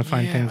 notes trying to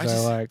find things I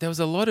like. There was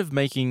a lot of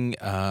making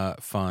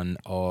fun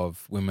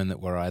of women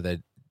that were either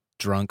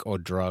drunk or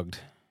drugged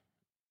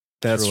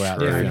That's throughout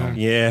true. the film.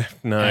 Yeah,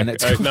 no, And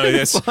it's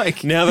that's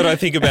like now that I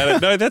think about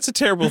it, no, that's a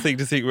terrible thing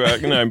to think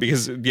about. No,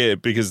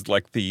 because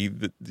like the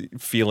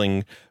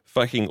feeling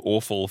fucking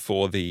awful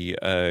for the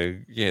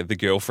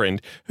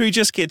girlfriend who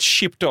just gets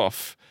shipped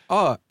off.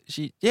 Oh,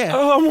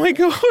 Oh my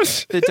god,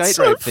 the date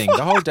rape thing.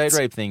 The whole date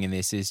rape thing in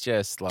this is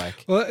just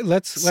like. Well,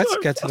 let's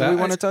get to that. Do we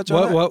want to touch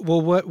on that?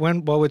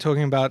 While we're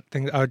talking about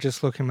things, I was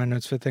just looking at my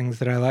notes for things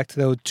that I liked.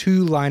 There were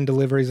 2 line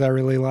deliveries I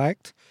really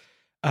liked.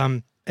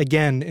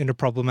 Again, in a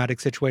problematic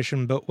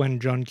situation, but when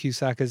John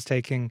Cusack is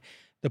taking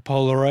the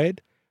Polaroid,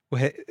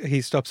 where he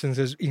stops and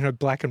says,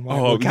 black and white.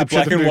 Oh, black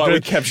and white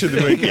would capture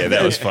the mood. Yeah,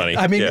 that was funny.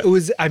 It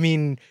was,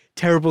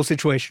 terrible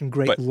situation,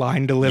 great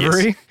line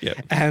delivery. Yes.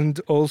 Yep.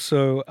 And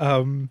also,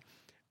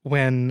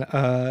 when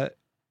her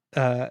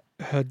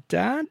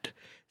dad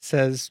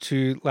says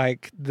to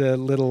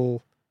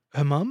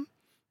her mum,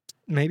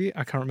 maybe,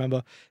 I can't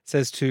remember,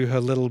 says to her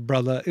little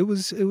brother, it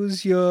was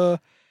your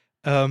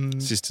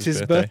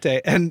sister's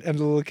birthday. And the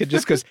little kid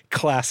just goes,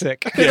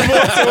 classic.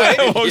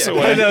 Walks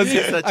away.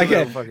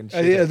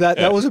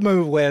 That was a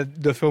moment where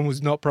the film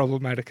was not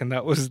problematic, and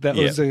that was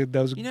a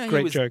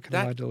great joke in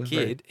line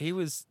delivery. He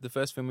was the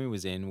first film he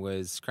was in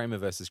was Kramer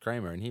versus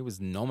Kramer, and he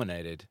was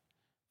nominated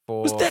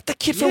for. Was that the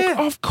kid from?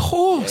 Of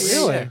course,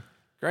 yeah.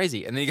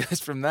 Crazy. And then he goes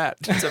from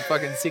that to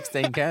fucking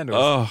 16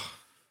 Candles.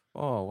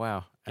 Oh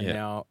wow. And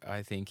now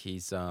I think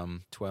he's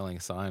twirling a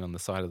sign on the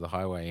side of the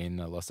highway in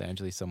Los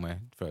Angeles somewhere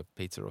for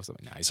pizza or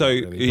something. No,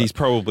 he's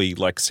probably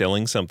like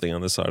selling something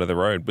on the side of the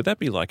road. Would that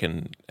be like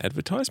an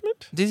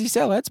advertisement? Does he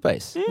sell ad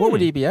space? What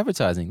would he be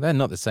advertising? They're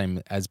not the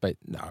same ad space.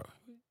 No.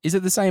 Is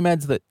it the same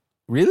ads that...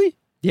 Really?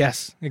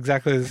 Yes,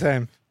 exactly the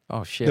same.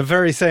 Oh, shit. The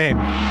very same.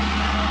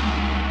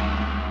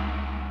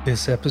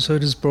 This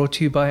episode is brought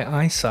to you by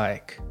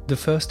iPsych, the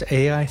first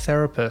AI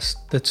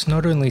therapist that's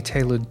not only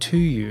tailored to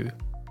you,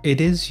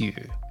 it is you.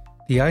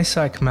 The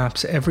iPsych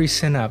maps every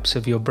synapse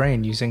of your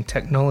brain using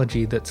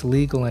technology that's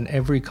legal in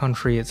every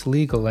country it's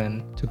legal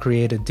in to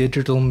create a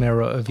digital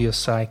mirror of your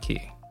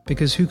psyche.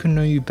 Because who can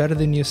know you better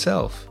than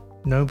yourself?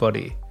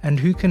 Nobody. And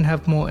who can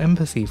have more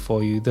empathy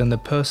for you than the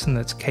person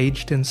that's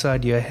caged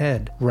inside your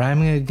head,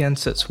 ramming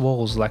against its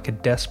walls like a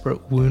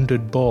desperate,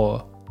 wounded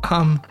boar?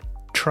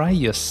 Try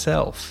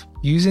yourself.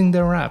 Using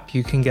their app,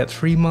 you can get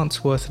 3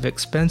 months worth of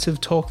expensive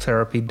talk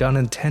therapy done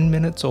in 10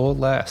 minutes or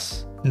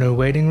less. No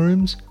waiting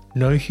rooms?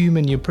 No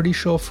human you're pretty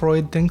sure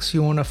Freud thinks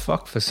you want to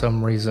fuck for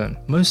some reason.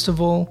 Most of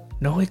all,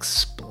 no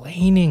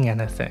explaining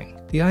anything.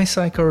 The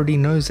iPsych already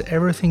knows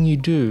everything you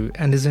do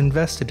and is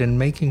invested in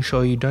making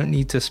sure you don't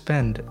need to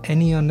spend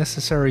any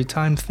unnecessary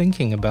time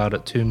thinking about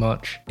it too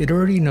much. It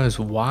already knows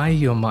why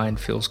your mind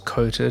feels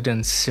coated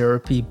in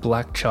syrupy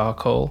black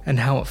charcoal and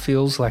how it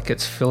feels like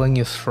it's filling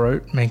your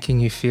throat, making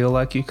you feel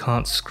like you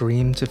can't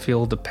scream to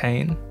feel the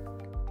pain.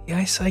 The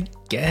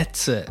iPsych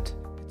gets it.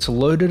 It's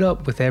loaded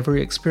up with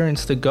every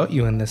experience that got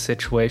you in this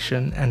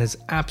situation and is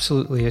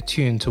absolutely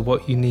attuned to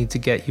what you need to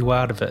get you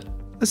out of it.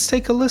 Let's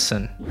take a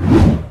listen.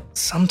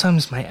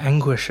 Sometimes my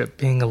anguish at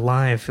being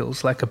alive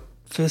feels like a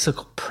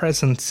physical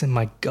presence in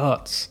my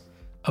guts,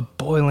 a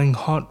boiling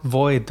hot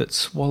void that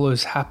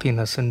swallows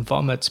happiness and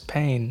vomits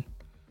pain.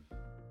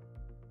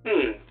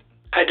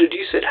 I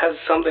deduce it has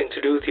something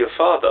to do with your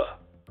father.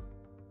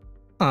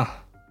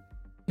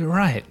 You're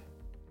right.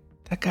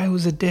 That guy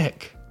was a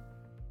dick.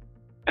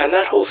 And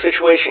that whole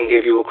situation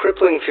gave you a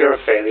crippling fear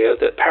of failure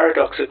that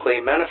paradoxically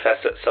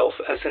manifests itself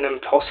as an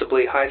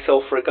impossibly high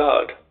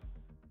self-regard.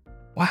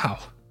 Wow.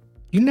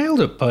 You nailed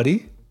it,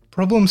 buddy.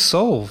 Problem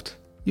solved.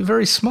 You're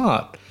very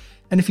smart.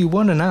 And if you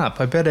won an app,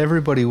 I bet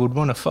everybody would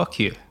want to fuck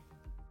you.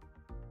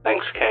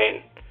 Thanks,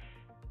 Kane.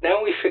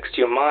 Now we fixed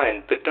your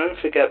mind, but don't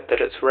forget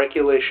that its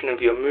regulation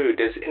of your mood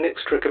is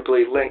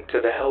inextricably linked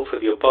to the health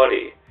of your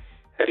body.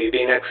 Have you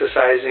been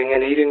exercising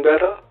and eating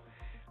better?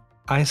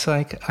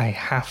 iPsych, I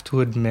have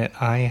to admit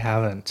I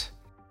haven't.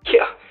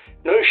 Yeah,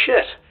 no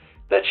shit.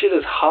 That shit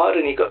is hard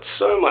and you got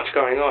so much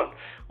going on.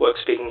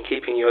 Work's been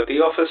keeping you at the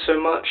office so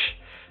much.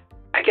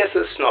 I guess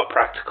it's not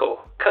practical.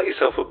 Cut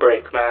yourself a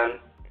break, man.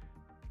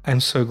 I'm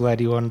so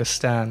glad you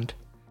understand.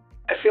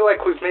 I feel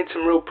like we've made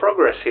some real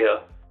progress here.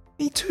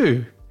 Me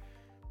too.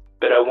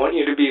 But I want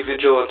you to be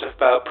vigilant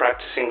about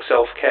practicing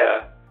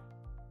self-care.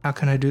 How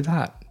can I do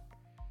that?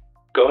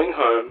 Going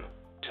home,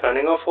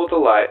 turning off all the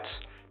lights,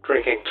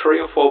 drinking 3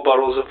 or 4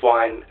 bottles of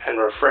wine, and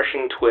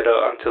refreshing Twitter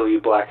until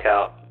you black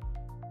out.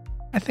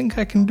 I think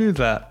I can do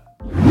that.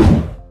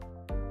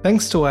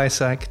 Thanks to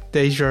iPsych,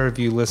 Deja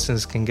Review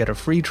listeners can get a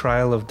free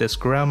trial of this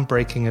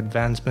groundbreaking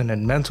advancement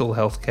in mental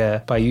health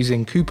care by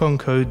using coupon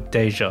code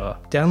DEJA.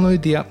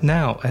 Download the app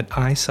now at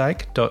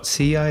ipsych.cia.gov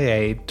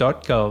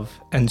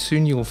and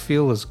soon you'll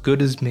feel as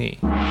good as me.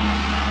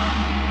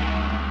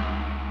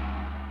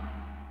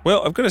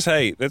 Well, I've got to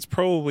say, that's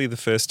probably the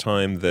first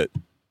time that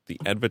the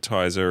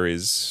advertiser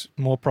is...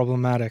 more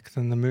problematic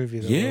than the movie.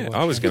 Yeah,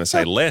 I was going to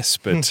say less,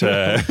 but...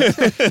 Oh,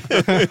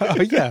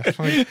 yeah.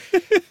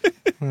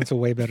 That's a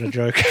way better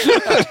joke.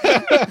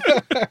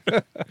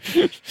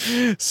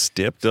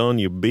 Stepped on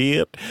your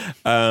bit.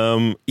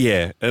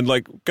 Yeah, and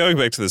like going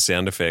back to the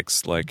sound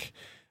effects, like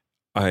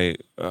I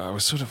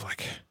was sort of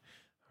like,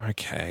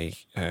 okay,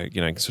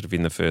 sort of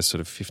in the first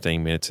sort of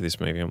 15 minutes of this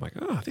movie, I'm like,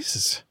 oh, this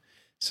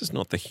is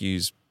not the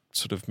Hughes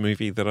sort of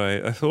movie that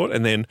I thought.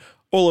 And then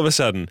all of a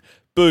sudden,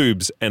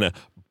 boobs and a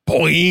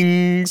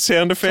boing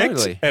sound effect.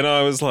 Totally. And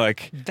I was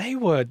like, They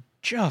were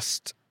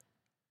just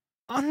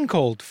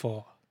uncalled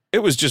for. it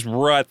was just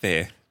right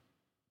there.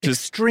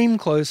 Just, Extreme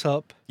close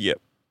up. yep.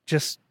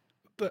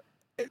 But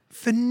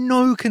for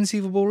no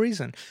conceivable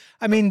reason.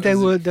 I mean, there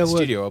were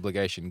studio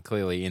obligation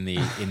clearly in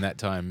that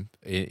time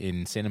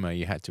in cinema.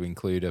 You had to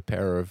include a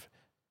pair of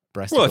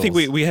breasticles. Well, I think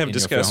we have in your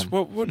discussed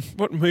film.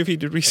 what movie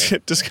did we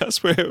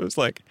discuss where it was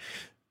like,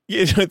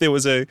 there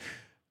was a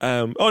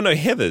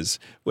Heathers,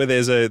 where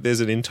there's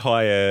an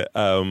entire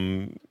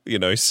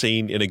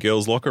scene in a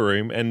girl's locker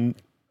room and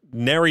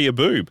nary a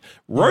boob.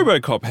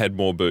 RoboCop had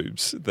more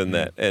boobs than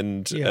that,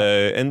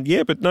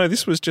 but no,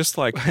 this was just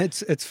like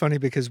it's funny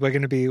because we're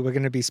going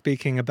to be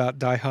speaking about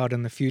Die Hard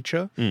in the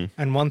future,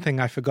 and one thing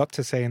I forgot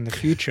to say in the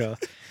future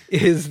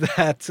is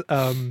that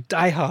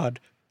Die Hard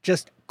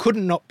just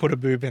couldn't not put a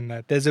boob in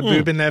there. There's a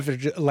boob in there for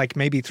like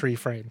maybe 3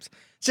 frames.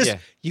 It's just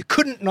you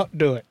couldn't not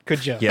do it,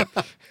 could you? Yeah.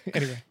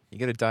 Anyway. You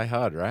got to Die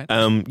Hard, right?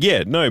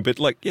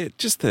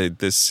 Just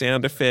the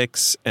sound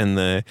effects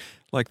and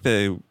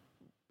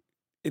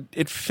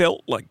it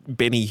felt like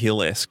Benny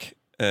Hill-esque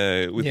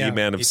with the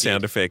amount of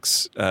sound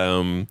effects.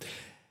 And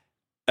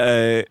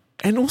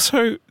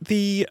also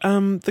the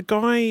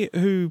guy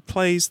who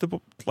plays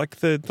the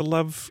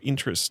love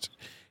interest,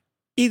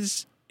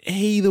 is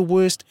he the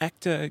worst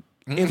actor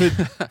ever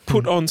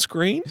put on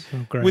screen?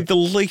 With the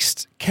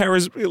least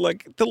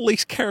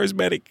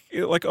charismatic,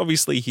 like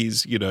obviously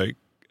he's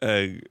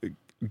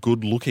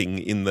good looking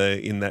in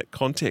that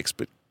context,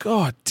 but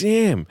god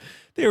damn,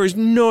 there is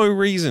no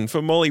reason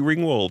for Molly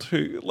Ringwald,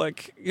 who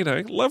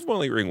love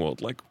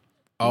MollyRingwald, like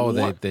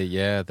the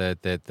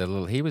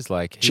little, he was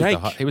like Jake.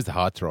 He was the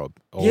heartthrob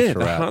all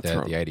throughout the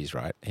 80s,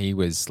 right? He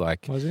was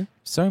like, was he?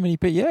 So many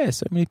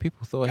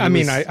people thought. I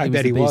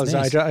bet he was.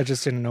 I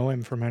just didn't know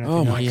him from anything.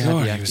 Oh my else.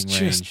 god, the he was acting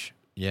just range.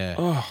 Yeah.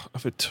 Oh,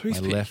 of a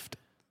toothpick. My left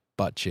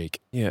butt cheek.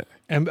 Yeah.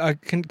 And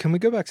can we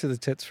go back to the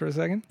tits for a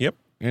second? Yep.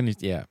 And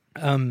yeah.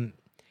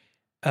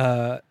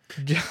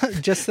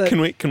 Just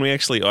that. Can we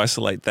actually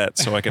isolate that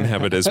so I can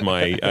have it as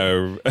my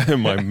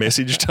my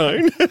message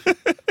tone? But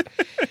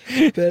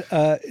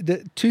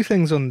the 2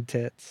 things on the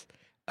tits.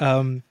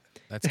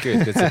 That's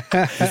good.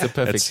 That's a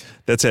perfect.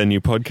 That's our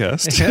new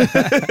podcast.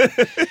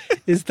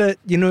 Is that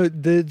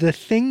the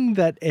thing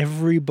that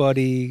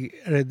everybody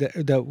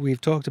that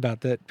we've talked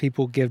about, that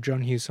people give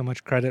John Hughes so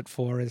much credit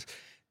for, is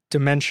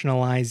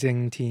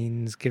dimensionalizing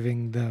teens,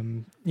 giving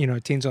them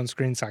teens on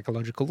screen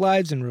psychological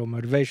lives and real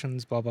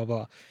motivations, blah blah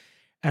blah.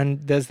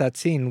 And there's that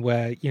scene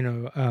where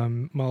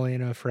Molly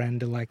and her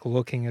friend are like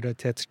looking at her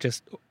tits,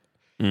 just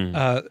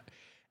and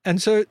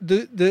so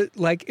the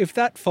if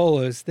that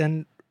follows,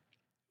 then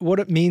what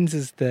it means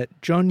is that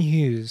John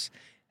Hughes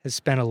has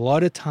spent a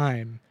lot of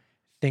time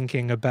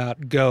thinking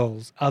about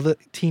girls, other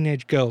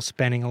teenage girls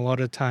spending a lot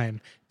of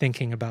time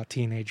thinking about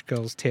teenage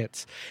girls'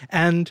 tits.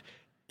 And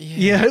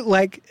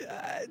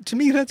to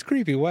me, that's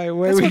creepy. Why That's are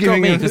we what got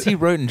giving me, him? because he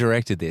wrote and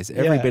directed this.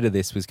 Every bit of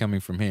this was coming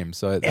from him,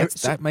 so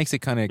that makes it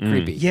kind of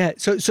creepy. Yeah,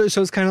 so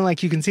it's kind of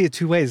like you can see it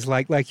 2 ways.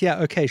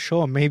 Okay,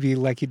 sure, maybe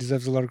he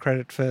deserves a lot of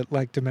credit for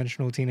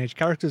dimensional teenage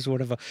characters or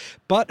whatever,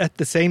 but at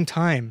the same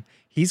time,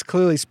 he's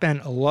clearly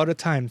spent a lot of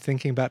time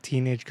thinking about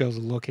teenage girls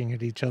looking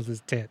at each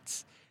other's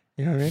tits.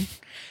 You know what I mean?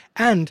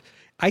 And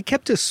I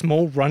kept a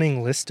small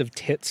running list of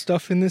tit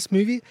stuff in this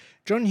movie.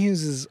 John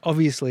Hughes is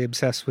obviously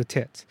obsessed with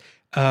tits.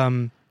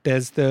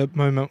 There's the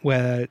moment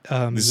where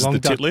this is the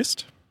tit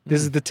list.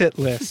 This is the tit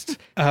list.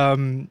 There's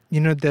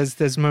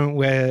a moment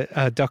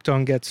where Duck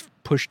Dong gets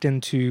pushed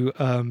into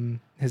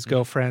his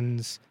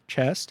girlfriend's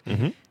chest,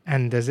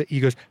 and he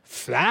goes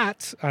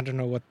flat. I don't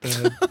know what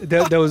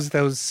there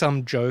was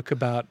some joke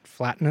about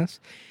flatness,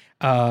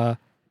 and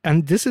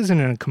this isn't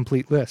in a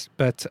complete list,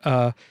 but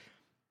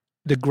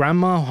the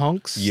grandma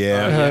honks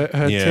her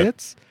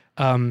tits.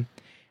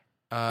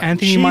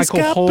 Anthony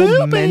Michael Hall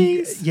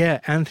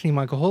Anthony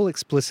Michael Hall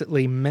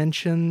explicitly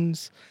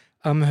mentions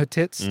her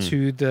tits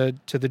to the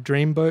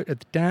dreamboat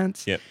at the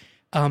dance. Yep.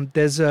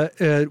 There's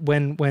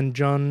when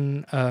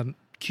John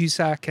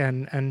Cusack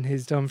and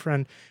his dumb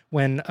friend,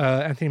 when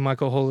Anthony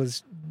Michael Hall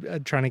is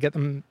trying to get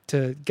them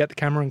to get the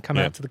camera and come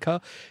out to the car,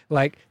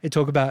 they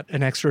talk about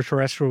an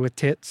extraterrestrial with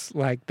tits,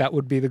 that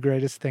would be the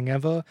greatest thing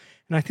ever.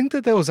 And I think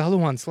that there was other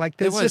ones,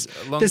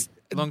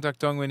 Long Duck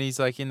Dong, when he's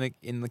in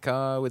the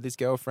car with his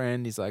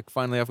girlfriend, he's like,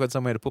 finally I've got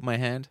somewhere to put my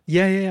hand.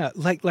 Yeah.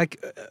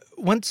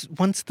 Once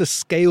the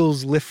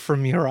scales lift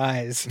from your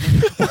eyes,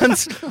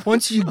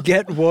 once you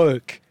get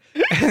woke,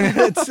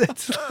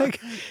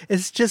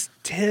 it's just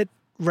tit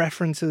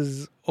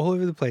references all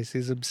over the place.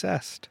 He's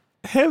obsessed.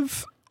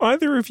 Have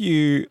either of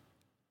you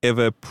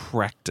ever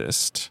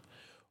practiced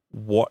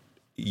what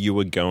you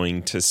were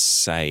going to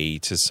say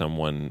to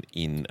someone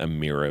in a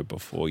mirror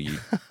before you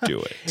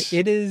do it?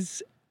 It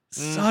is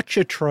such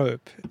a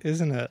trope,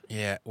 isn't it?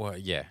 Yeah, well,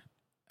 yeah.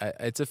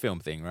 It's a film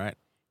thing, right?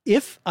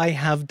 If I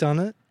have done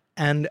it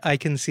and I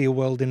can see a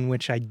world in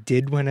which I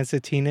did when as a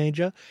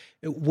teenager.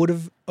 It would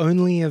have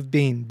only have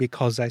been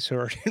because I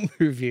saw it in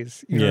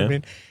movies. You know what I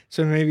mean?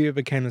 So maybe it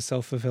became a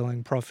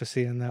self-fulfilling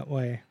prophecy in that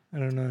way. I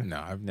don't know.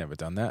 No, I've never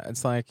done that.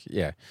 It's like,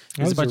 yeah.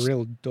 I was a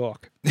real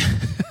dork.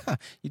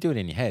 You do it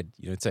in your head.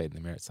 You don't say it in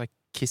the mirror. It's like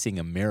kissing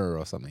a mirror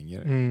or something.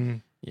 You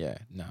know? Yeah,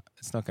 no,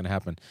 it's not going to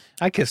happen.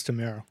 I kissed a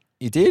mirror.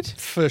 You did?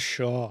 For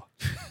sure.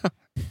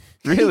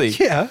 Really?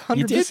 Yeah,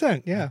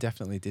 100%. Yeah. I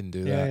definitely didn't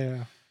do that.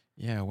 Yeah.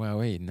 Yeah, wow,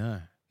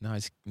 No,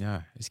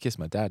 he's kissed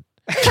my dad.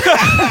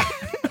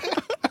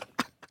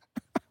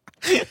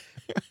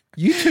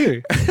 You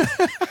too.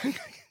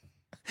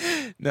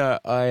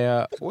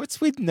 No, what's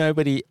with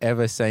nobody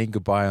ever saying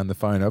goodbye on the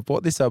phone? I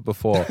brought this up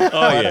before.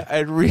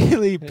 It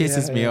really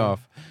pisses me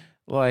off.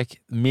 Like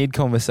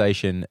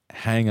mid-conversation,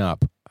 hang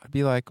up. I'd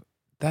be like,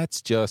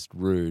 that's just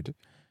rude.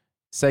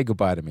 Say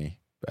goodbye to me.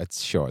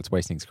 It's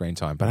wasting screen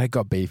time, but I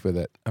got beef with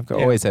it.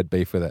 Always had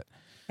beef with it.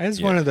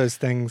 It's one of those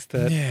things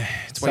that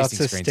it's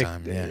wasting screen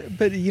time. Yeah.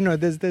 But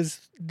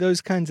there's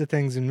those kinds of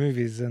things in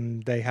movies,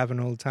 and they happen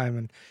all the time,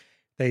 and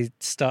they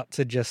start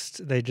to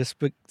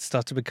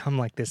become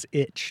like this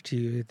itch to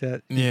you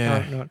that you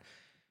can't not.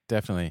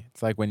 Definitely,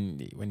 it's like when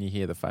you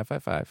hear the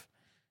 555.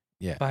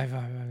 Yeah.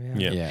 555.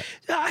 Yeah.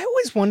 I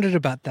always wondered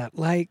about that.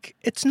 Like,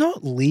 it's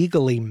not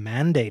legally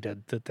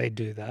mandated that they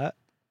do that,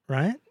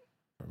 right?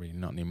 Probably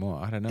not anymore.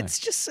 I don't know. It's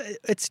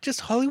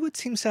just Hollywood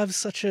seems to have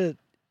such a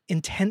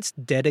intense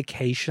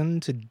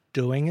dedication to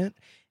doing it,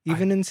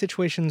 even in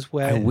situations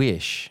where I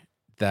wish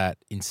that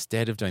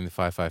instead of doing the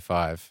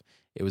 555,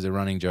 it was a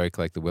running joke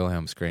like the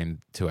Wilhelm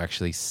scream to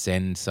actually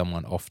send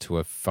someone off to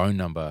a phone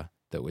number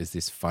that was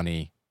this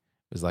funny,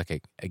 it was like a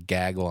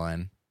gag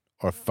line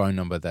or a phone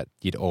number that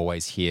you'd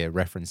always hear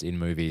referenced in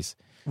movies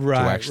to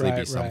actually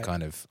be some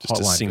kind of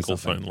just hotline a single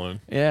phone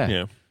line.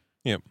 Yeah.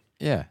 Yeah.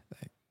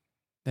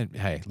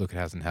 Hey, look, it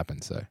hasn't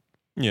happened, so.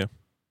 Yeah. Is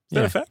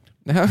that a fact?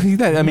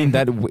 I mean,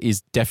 that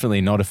is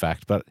definitely not a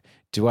fact, but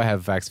do I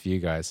have facts for you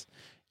guys?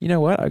 You know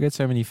what? I got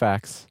so many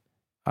facts.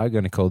 I'm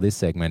going to call this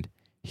segment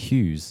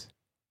Hughes,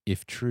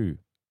 if true.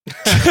 Is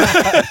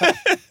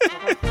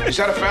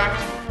that a fact?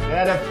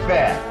 That a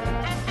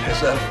fact.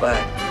 Is that a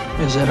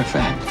fact? Is that a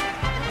fact?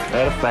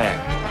 That a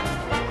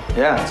fact.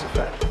 Yeah, it's a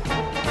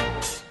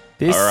fact.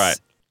 This All right.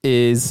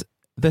 is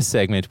the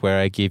segment where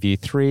I give you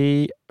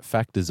 3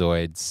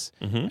 factozoids,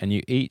 Mm-hmm. and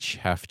you each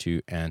have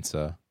to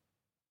answer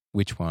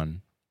which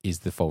one is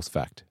the false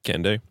fact.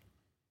 Can do.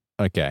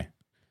 Okay.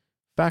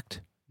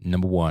 Fact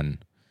number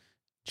 1.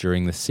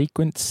 During the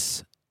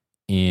sequence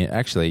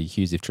actually,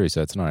 Hughes if true,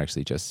 so it's not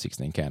actually just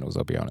 16 Candles,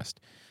 I'll be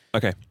honest.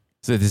 Okay.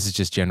 So this is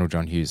just General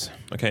John Hughes.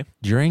 Okay.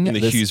 During In the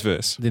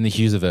Hughes-verse. In the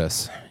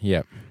Hughes-verse,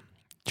 yeah.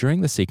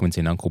 During the sequence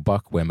in Uncle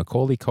Buck where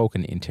Macaulay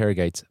Culkin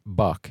interrogates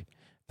Buck,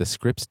 the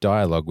script's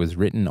dialogue was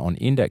written on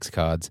index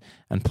cards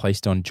and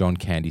placed on John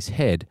Candy's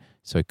head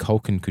so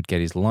Culkin could get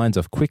his lines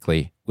off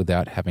quickly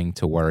without having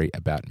to worry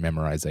about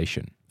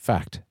memorization.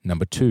 Fact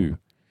number 2.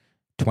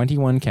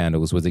 21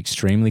 Candles was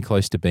extremely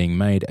close to being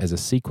made as a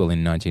sequel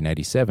in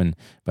 1987,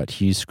 but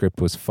Hughes'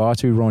 script was far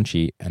too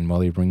raunchy and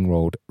Molly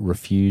Ringwald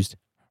refused to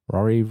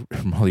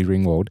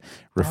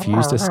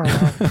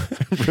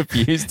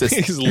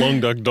He's long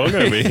duck dog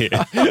over here.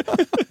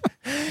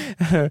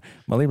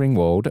 Molly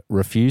Ringwald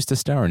refused to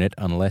star in it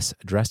unless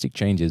drastic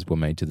changes were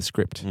made to the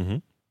script. Mm-hmm.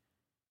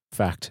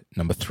 Fact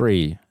number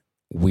 3.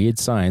 Weird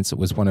Science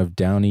was one of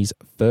Downey's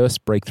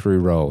first breakthrough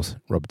roles,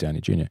 Robert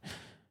Downey Jr.,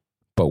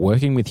 but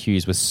working with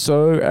Hughes was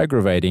so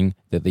aggravating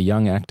that the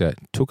young actor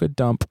took a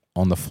dump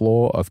on the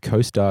floor of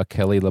co-star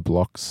Kelly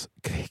LeBrock's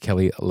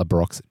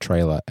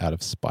trailer out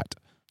of spite.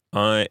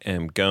 I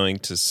am going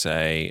to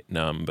say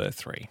number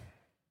 3.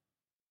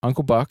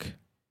 Uncle Buck,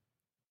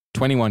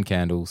 21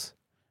 Candles,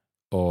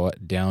 or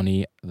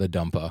Downey the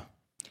Dumper?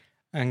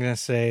 I'm going to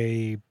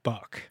say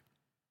Buck.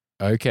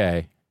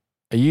 Okay.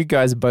 You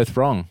guys are both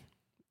wrong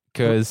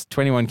because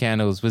 21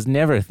 Candles was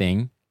never a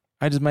thing.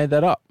 I just made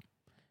that up.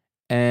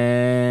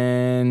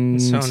 And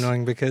It's so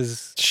annoying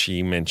because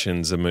she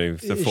mentions the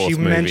fourth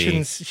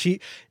movie.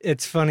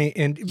 It's funny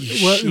and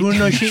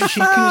no, she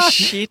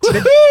Shit.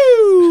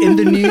 in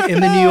the New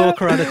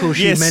Yorker article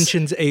she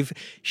mentions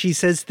she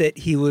says that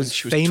he was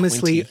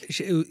famously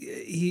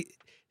 20.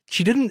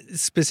 She didn't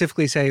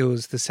specifically say it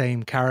was the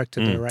same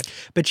character though, right?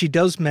 But she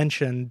does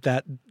mention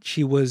that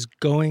she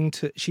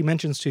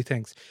mentions 2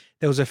 things.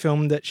 There was a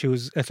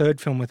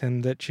third film with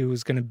him that she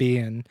was going to be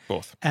in.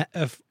 Fourth,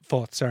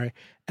 sorry.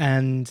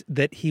 And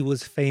that he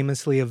was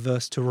famously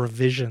averse to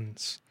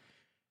revisions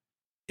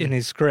in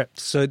his script.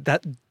 So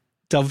that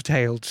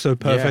dovetailed so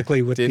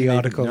perfectly with the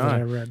article that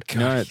I read.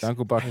 No, the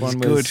Uncle Buck one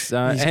good. was... He's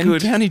and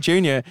good. Downey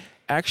Jr.,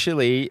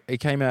 actually, it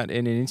came out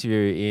in an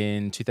interview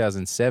in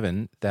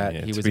 2007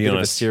 that he was a bit of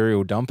a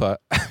serial dumper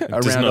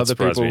around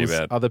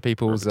other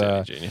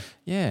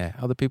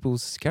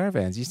people's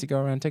caravans. He used to go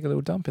around and take a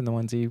little dump in the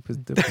ones the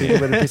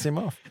people that piss him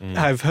off.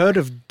 I've heard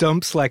of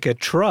dumps like a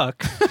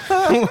truck.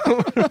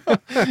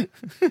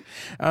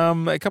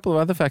 A couple of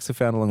other facts I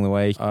found along the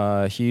way.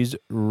 Hughes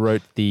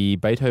wrote the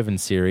Beethoven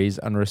series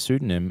under a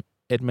pseudonym,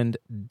 Edmund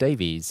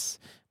Davies.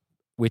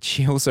 which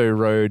he also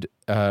wrote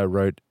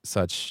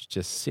such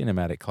just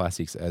cinematic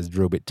classics as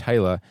Drillbit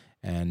Taylor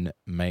and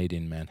Made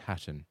in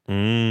Manhattan.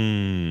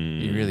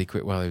 He really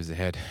quit while he was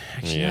ahead.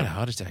 Actually, he had a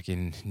heart attack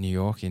in New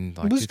York in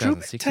like was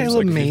 2006. Drillbit Taylor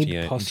like made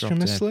 58.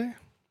 posthumously?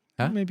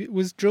 Huh? Maybe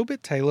was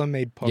Drillbit Taylor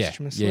made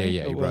posthumously?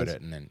 Yeah. He Or wrote was-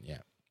 it and then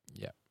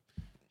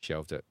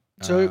shelved it.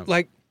 So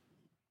like,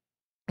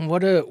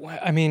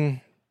 I mean,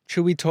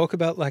 should we talk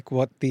about like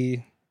what the,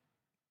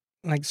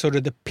 like sort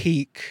of the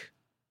peak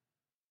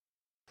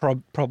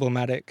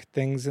problematic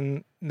things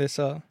in this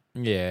are?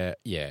 Yeah.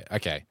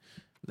 Okay.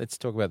 Let's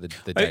talk about the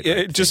date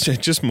rape just thing.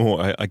 just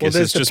more. I guess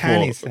there's it's the just more.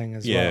 panties thing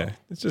as yeah, well.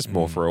 it's just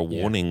more for a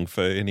yeah. warning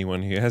for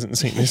anyone who hasn't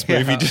seen this Yeah.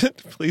 movie. To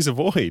please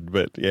avoid.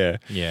 But yeah,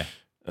 Yeah.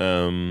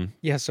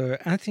 Yeah, so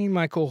Anthony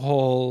Michael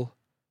Hall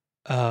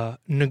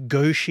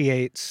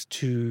negotiates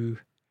to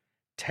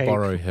take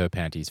Borrow her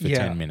panties for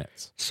 10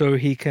 minutes. so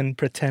he can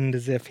pretend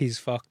as if he's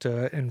fucked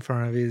her in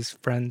front of his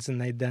friends, and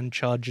they then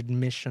charge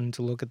admission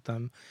to look at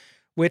them.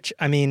 Which,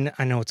 I mean,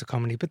 I know it's a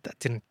comedy, but that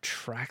didn't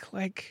track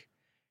like,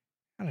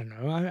 I don't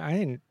know.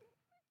 I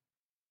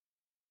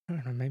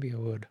don't know. Maybe I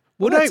would.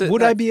 Would Well, I?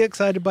 Would I be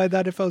excited by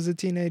that if I was a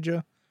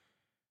teenager,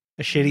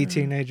 a shitty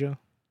teenager,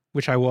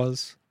 which I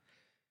was?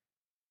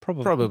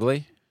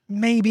 Probably.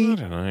 Maybe. I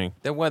don't know.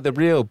 The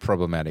real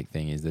problematic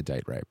thing is the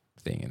date rape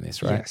thing in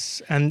this, right?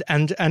 Yes, and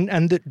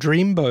that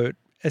Dreamboat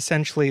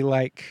essentially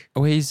like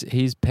Oh, he's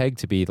pegged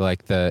to be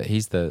like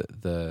he's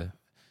the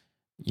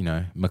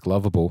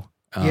McLovable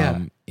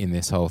in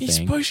this whole He's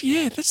thing. supposed,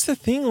 that's the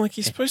thing. Like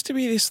he's supposed to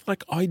be this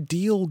like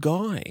ideal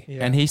guy.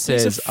 yeah. And he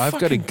says, "I've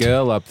got a fucking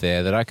girl up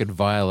there that I could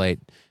violate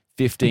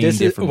 15 This is,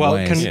 different well,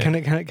 ways."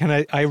 can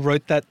I? I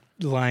wrote that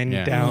line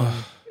Yeah.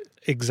 down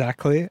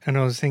exactly, and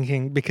I was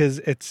thinking because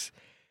it's,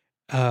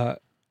 I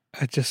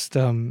just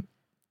the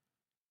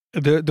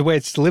way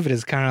it's delivered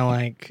is kind of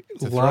like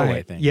It's a throwaway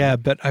lie. thing. Yeah,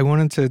 but I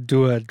wanted to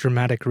do a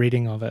dramatic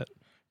reading of it.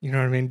 You know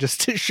what I mean?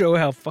 Just to show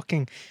how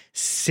fucking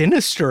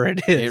sinister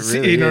it is.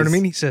 really you know what I is.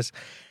 mean? He says,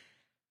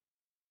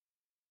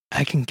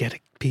 "I can get a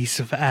piece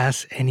of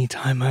ass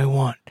anytime I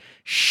want.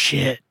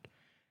 Shit.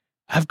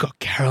 I've got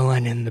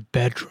Caroline in the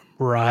bedroom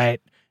right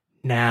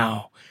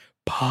now,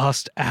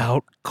 passed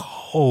out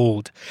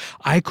cold.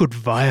 I could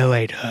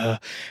violate her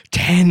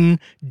 10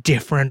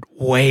 different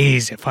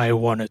ways if I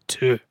wanted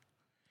to."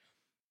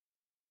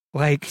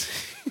 Like,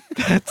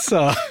 that's,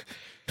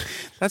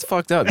 That's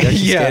fucked up. That actually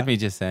Yeah. scared me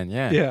just then.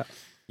 Yeah.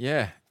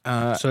 yeah.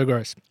 Yeah. So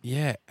gross.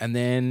 Yeah. And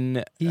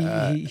then He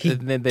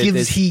then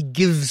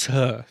gives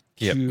her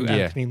Yep. to Yeah.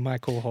 Anthony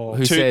Michael Hall.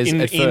 Who says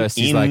at first,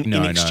 he's like, no,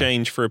 in no.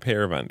 exchange for a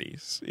pair of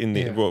undies in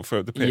the Yeah.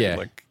 for the pair. Yeah.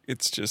 Like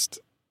it's just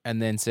and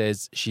then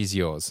says she's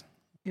yours.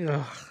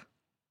 Ugh.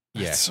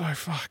 Yeah. it's so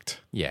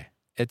fucked. Yeah.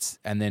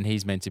 And then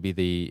he's meant to be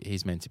the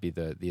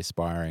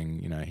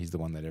aspiring, he's the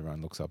one that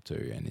everyone looks up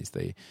to, and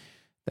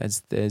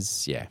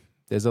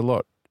there's a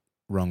lot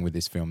wrong with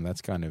this film.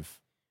 That's kind of,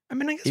 I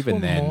mean, I guess even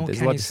what then, more there's a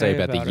can lot you to say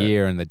about the it?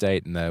 year and the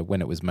date and when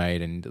it was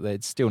made, and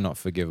it's still not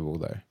forgivable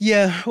though.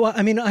 Yeah, well,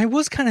 I mean, I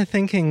was kind of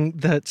thinking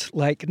that,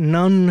 like,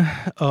 none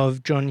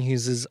of John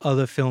Hughes's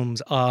other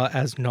films are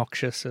as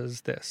noxious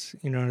as this.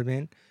 You know what I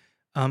mean?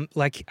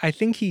 Like, I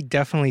think he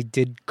definitely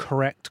did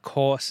correct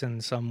course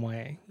in some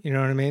way. You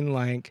know what I mean?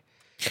 Like,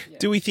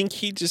 Do we think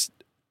he just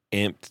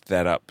amped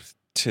that up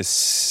to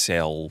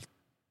sell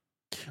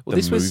Well, the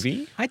this was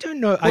movie? I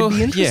don't know. Well, I'd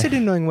be interested yeah.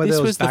 in knowing whether This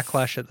there was was the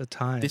backlash at the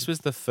time. This was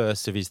the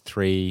first of his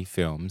 3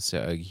 films.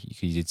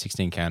 He did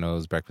 16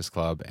 Candles, Breakfast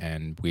Club,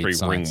 and Weird Pre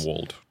Science.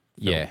 Ringwald.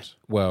 Yeah. films.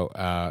 Well,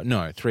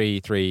 no, three.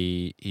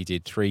 He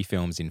did 3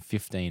 films in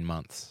 15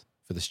 months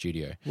for the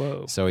studio.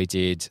 Whoa. So he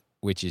did,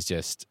 which is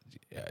just,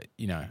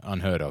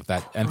 unheard of.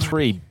 That and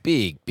 3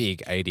 big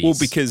 80s. Well,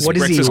 because What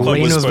is he, Breakfast Club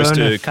was Rainer supposed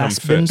Werner to come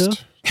Fassbinder?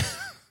 first.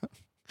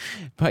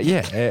 But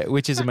yeah,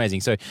 which is amazing.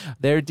 So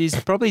there is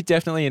probably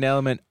definitely an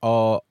element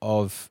of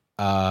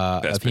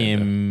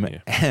him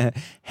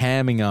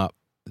hamming up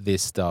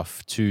this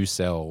stuff to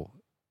sell,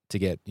 to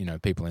get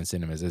people in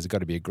cinemas. There's got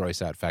to be a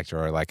gross out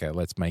factor, or like a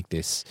let's make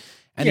this.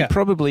 And Yeah.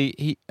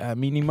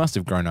 he must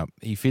have grown up.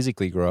 He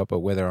physically grew up, but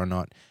whether or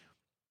not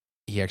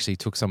he actually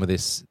took some of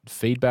this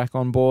feedback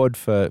on board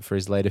for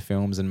his later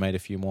films and made a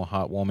few more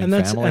heartwarming And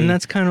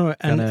that's kind of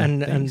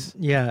and things.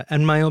 yeah,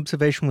 and my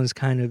observation was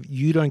kind of,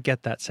 you don't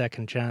get that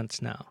second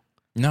chance now.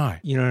 No.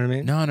 You know what I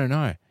mean?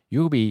 No.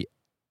 You'll be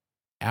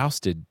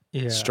ousted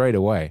Yeah. straight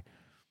away.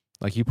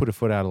 Like you put a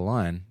foot out of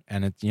line,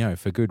 and it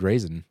for good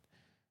reason.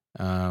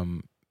 Yeah.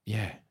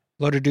 A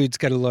lot of dudes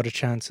get a lot of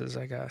chances,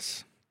 I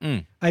guess.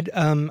 Mm.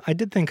 I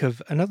did think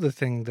of another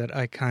thing that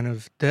I kind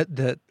of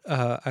that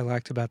I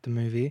liked about the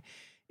movie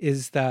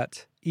is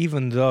that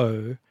even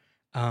though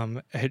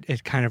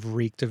it kind of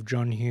reeked of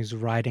John Hughes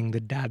writing the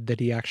dad that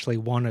he actually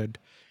wanted,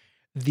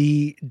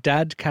 the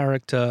dad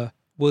character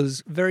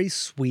was very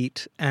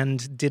sweet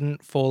and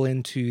didn't fall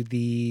into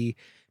the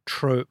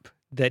trope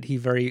that he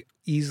very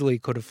easily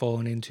could have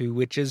fallen into,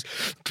 which is,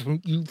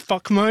 "Don't you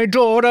fuck my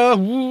daughter."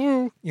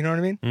 Woo." You know what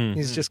I mean? Mm.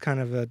 He's just kind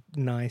of a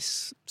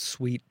nice,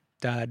 sweet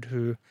dad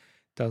who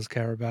does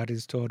care about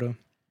his daughter.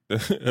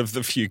 of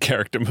the few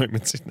character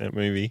moments in that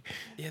movie.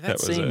 Yeah, that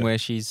scene where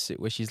she's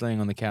laying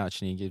on the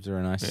couch and he gives her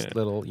a nice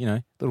little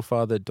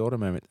father-daughter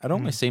moment. It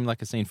almost seemed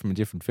like a scene from a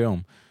different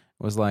film.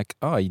 It was like,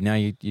 oh, now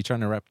you're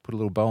trying to put a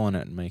little bow on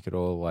it and make it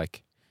all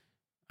like,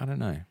 I don't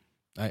know.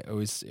 It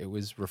was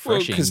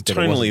refreshing. Because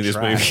tonally, this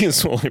movie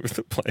is all over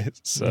the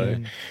place. So,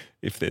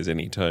 if there's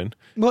any tone,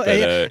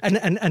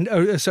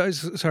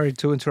 sorry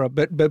to interrupt,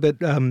 but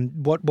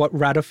what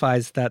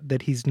ratifies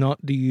that he's not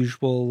the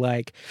usual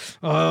like,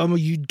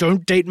 you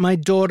don't date my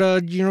daughter,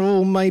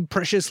 my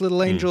precious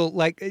little angel.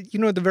 Like, at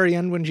the very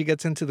end when she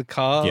gets into the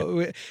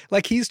car,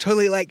 like he's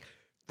totally like,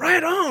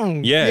 right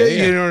on. Yeah.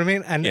 You know what I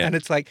mean? And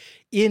it's like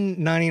in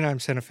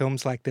 99% of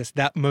films like this,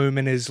 that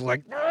moment is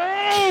like.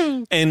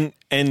 And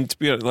to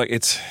be honest,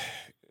 like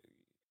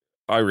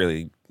I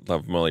really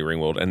love Molly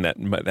Ringwald, and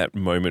that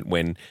moment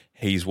when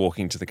he's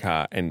walking to the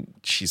car and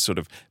she sort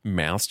of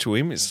mouths to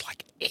him is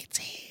like, it's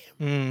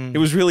him. It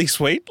was really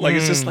sweet. Like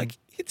it's just like,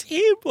 it's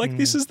him. Like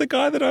this is the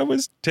guy that I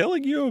was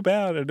telling you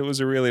about, and it was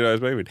a really nice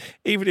moment.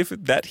 Even if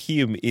that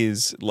him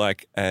is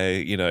like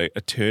a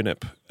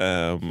turnip,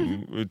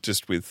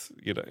 just with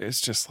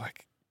it's just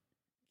like,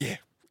 yeah.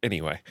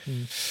 Anyway,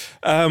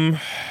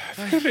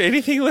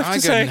 anything left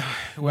to say?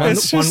 One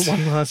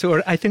last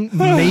word. I think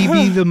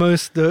maybe the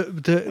most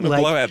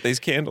blow out these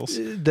candles.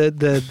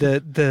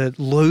 The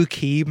low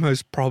key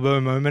most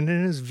probo moment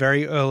in is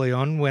very early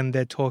on when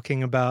they're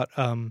talking about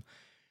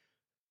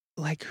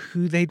like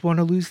who they'd want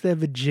to lose their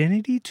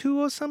virginity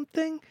to or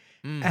something.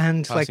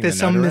 And like it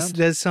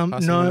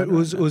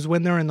was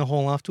when they're in the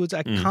hall afterwards.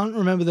 I can't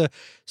remember the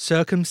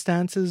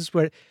circumstances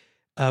where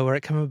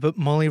it came up, but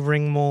Molly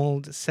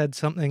Ringwald said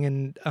something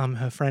and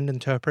her friend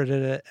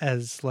interpreted it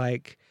as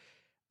like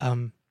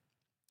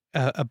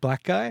a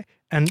black guy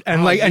and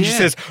she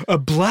says a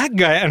black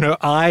guy and her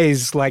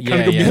eyes like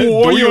yeah.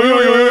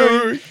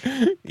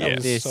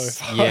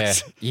 So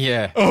hot.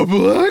 Yeah. A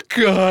black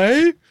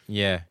guy.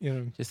 Yeah.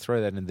 Just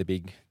throw that in the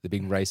big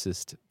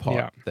racist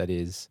pot that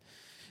is.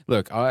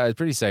 Look, it's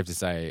pretty safe to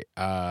say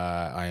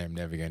I am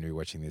never going to be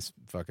watching this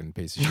fucking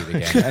piece of shit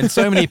again. And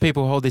so many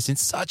people hold this in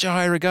such a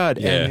high regard.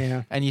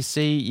 And you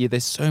see,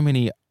 there's so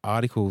many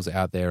articles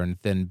out there and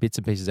then bits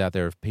and pieces out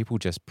there of people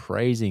just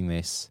praising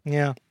this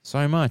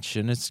so much.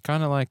 And it's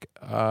kind of like,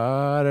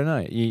 I don't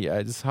know.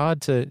 It's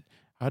hard to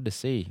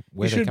see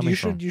where they're coming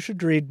from. You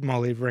should read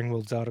Molly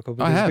Ringwald's article.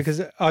 I have.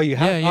 You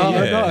have?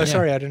 Yeah.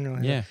 Sorry, I didn't know.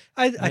 Yeah.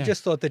 I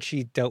just thought that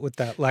she dealt with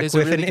that with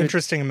an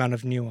interesting amount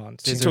of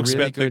nuance. There's she talks a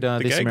really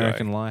about good This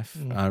American Life,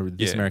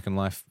 American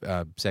Life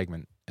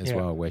segment as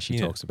well, where she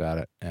talks about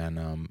it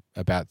and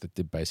about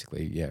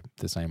basically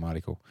the same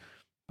article.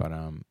 But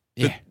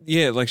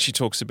like she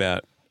talks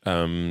about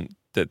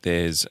that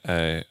there's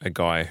a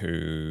guy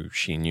who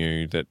she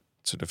knew that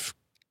sort of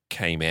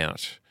came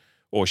out.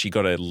 Or she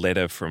got a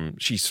letter from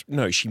she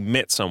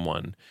met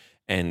someone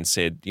and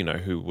said,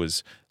 who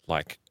was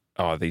like,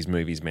 oh, these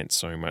movies meant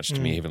so much to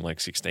me, even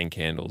like 16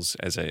 Candles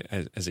as a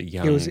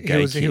young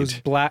gay kid. He was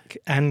black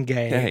and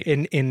gay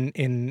in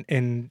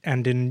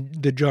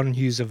the John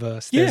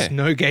Hughes-verse. There's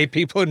no gay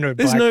people and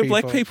There's no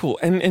black people.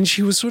 And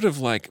she was sort of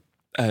like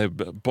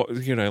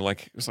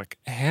like it was like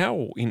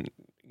how and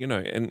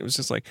it was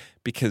just like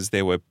because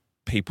there were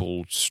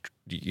people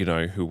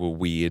who were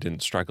weird and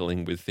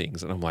struggling with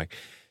things, and I'm like,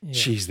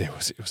 geez, it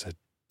was a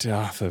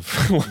dearth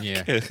of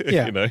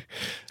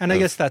And I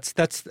guess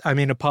that's I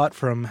mean, apart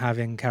from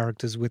having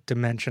characters with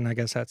dimension, I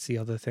guess that's the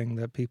other thing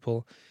that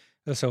people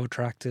are so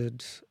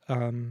attracted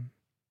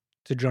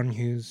to John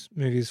Hughes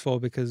movies for,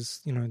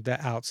 because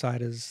they're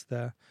outsiders,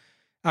 they're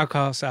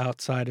outcasts,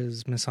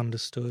 outsiders,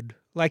 misunderstood.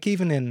 Like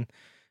even in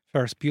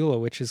Ferris Bueller,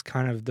 which is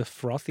kind of the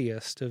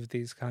frothiest of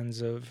these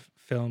kinds of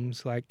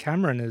films, like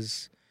Cameron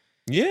is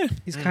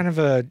he's kind of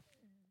a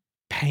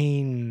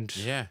pained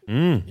it's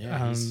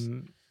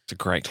a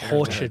great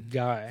tortured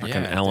guy. Like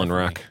an Alan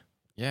Ruck.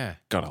 Yeah.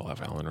 God, I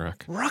love Alan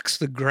Ruck. Ruck's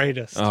the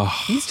greatest. Oh.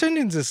 He's turned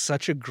into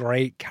such a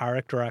great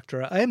character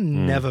actor. I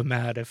am never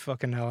mad if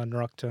fucking Alan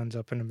Ruck turns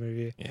up in a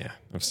movie. Yeah.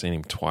 I've seen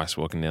him twice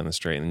walking down the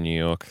street in New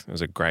York. It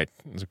was great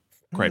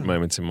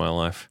moments in my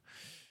life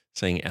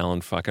seeing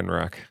Alan fucking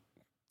Ruck.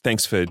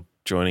 Thanks for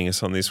joining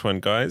us on this one,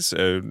 guys.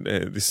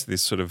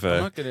 This sort of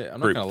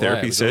group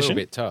therapy session. A little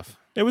bit tough.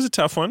 It was a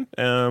tough one,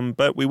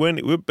 but we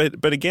weren't.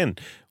 But again,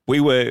 we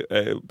were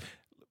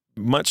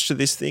much to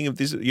this thing of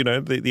this.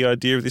 The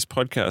idea of this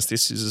podcast.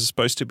 This is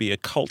supposed to be a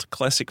cult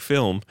classic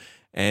film,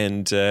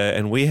 and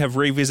we have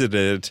revisited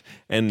it,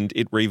 and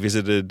it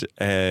revisited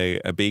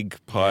a big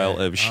pile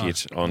of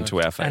shit onto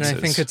our faces. And I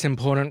think it's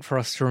important for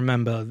us to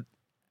remember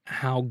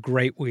how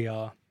great we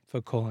are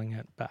for calling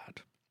it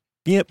bad.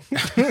 Yep.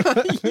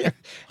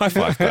 High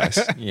five, guys.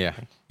 Yeah.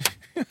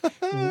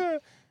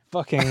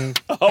 Fucking.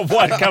 Oh,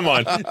 what? Come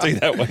on. Do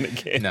that one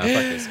again. No, fuck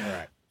this. All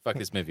right. Fuck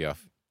this movie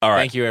off. All right.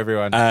 Thank you,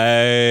 everyone.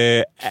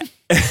 Let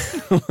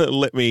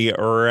me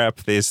wrap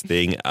this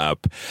thing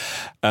up.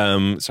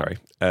 Sorry.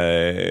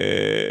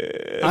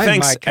 I'm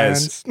Mike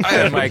Cairns.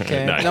 I'm Mike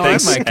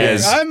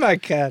Cairns. I'm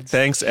Mike Cairns.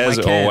 Thanks as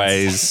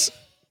always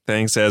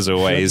Thanks, as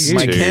always,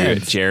 My to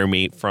Kev.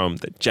 Jeremy from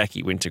the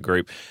Jackie Winter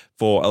Group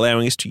for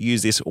allowing us to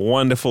use this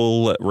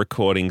wonderful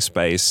recording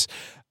space.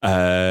 Got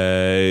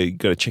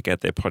to check out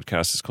their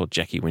podcast. It's called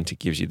Jackie Winter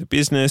Gives You the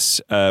Business.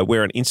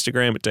 We're on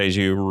Instagram at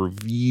Deja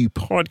Review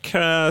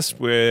Podcast.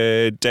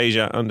 We're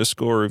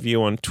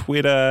Deja_review on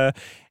Twitter.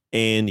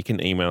 And you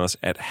can email us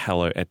at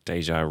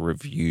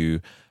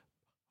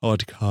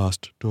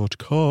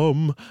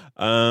hello@dejareviewpodcast.com.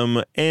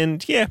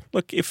 And yeah,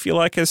 look, if you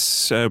like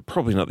us,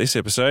 probably not this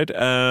episode,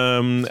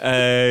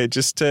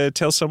 just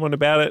tell someone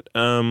about it.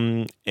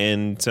 And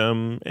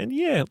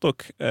yeah,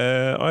 look,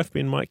 I've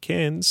been Mike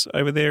Cairns.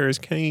 Over there is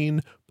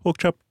Kane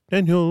Porkchop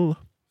Daniel.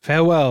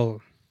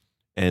 Farewell.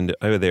 And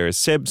over there is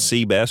Seb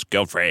Seabass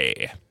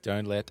Godfrey.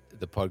 Don't let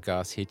the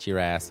podcast hit your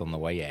ass on the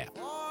way out.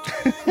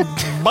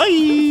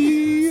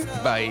 Bye.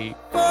 Bye.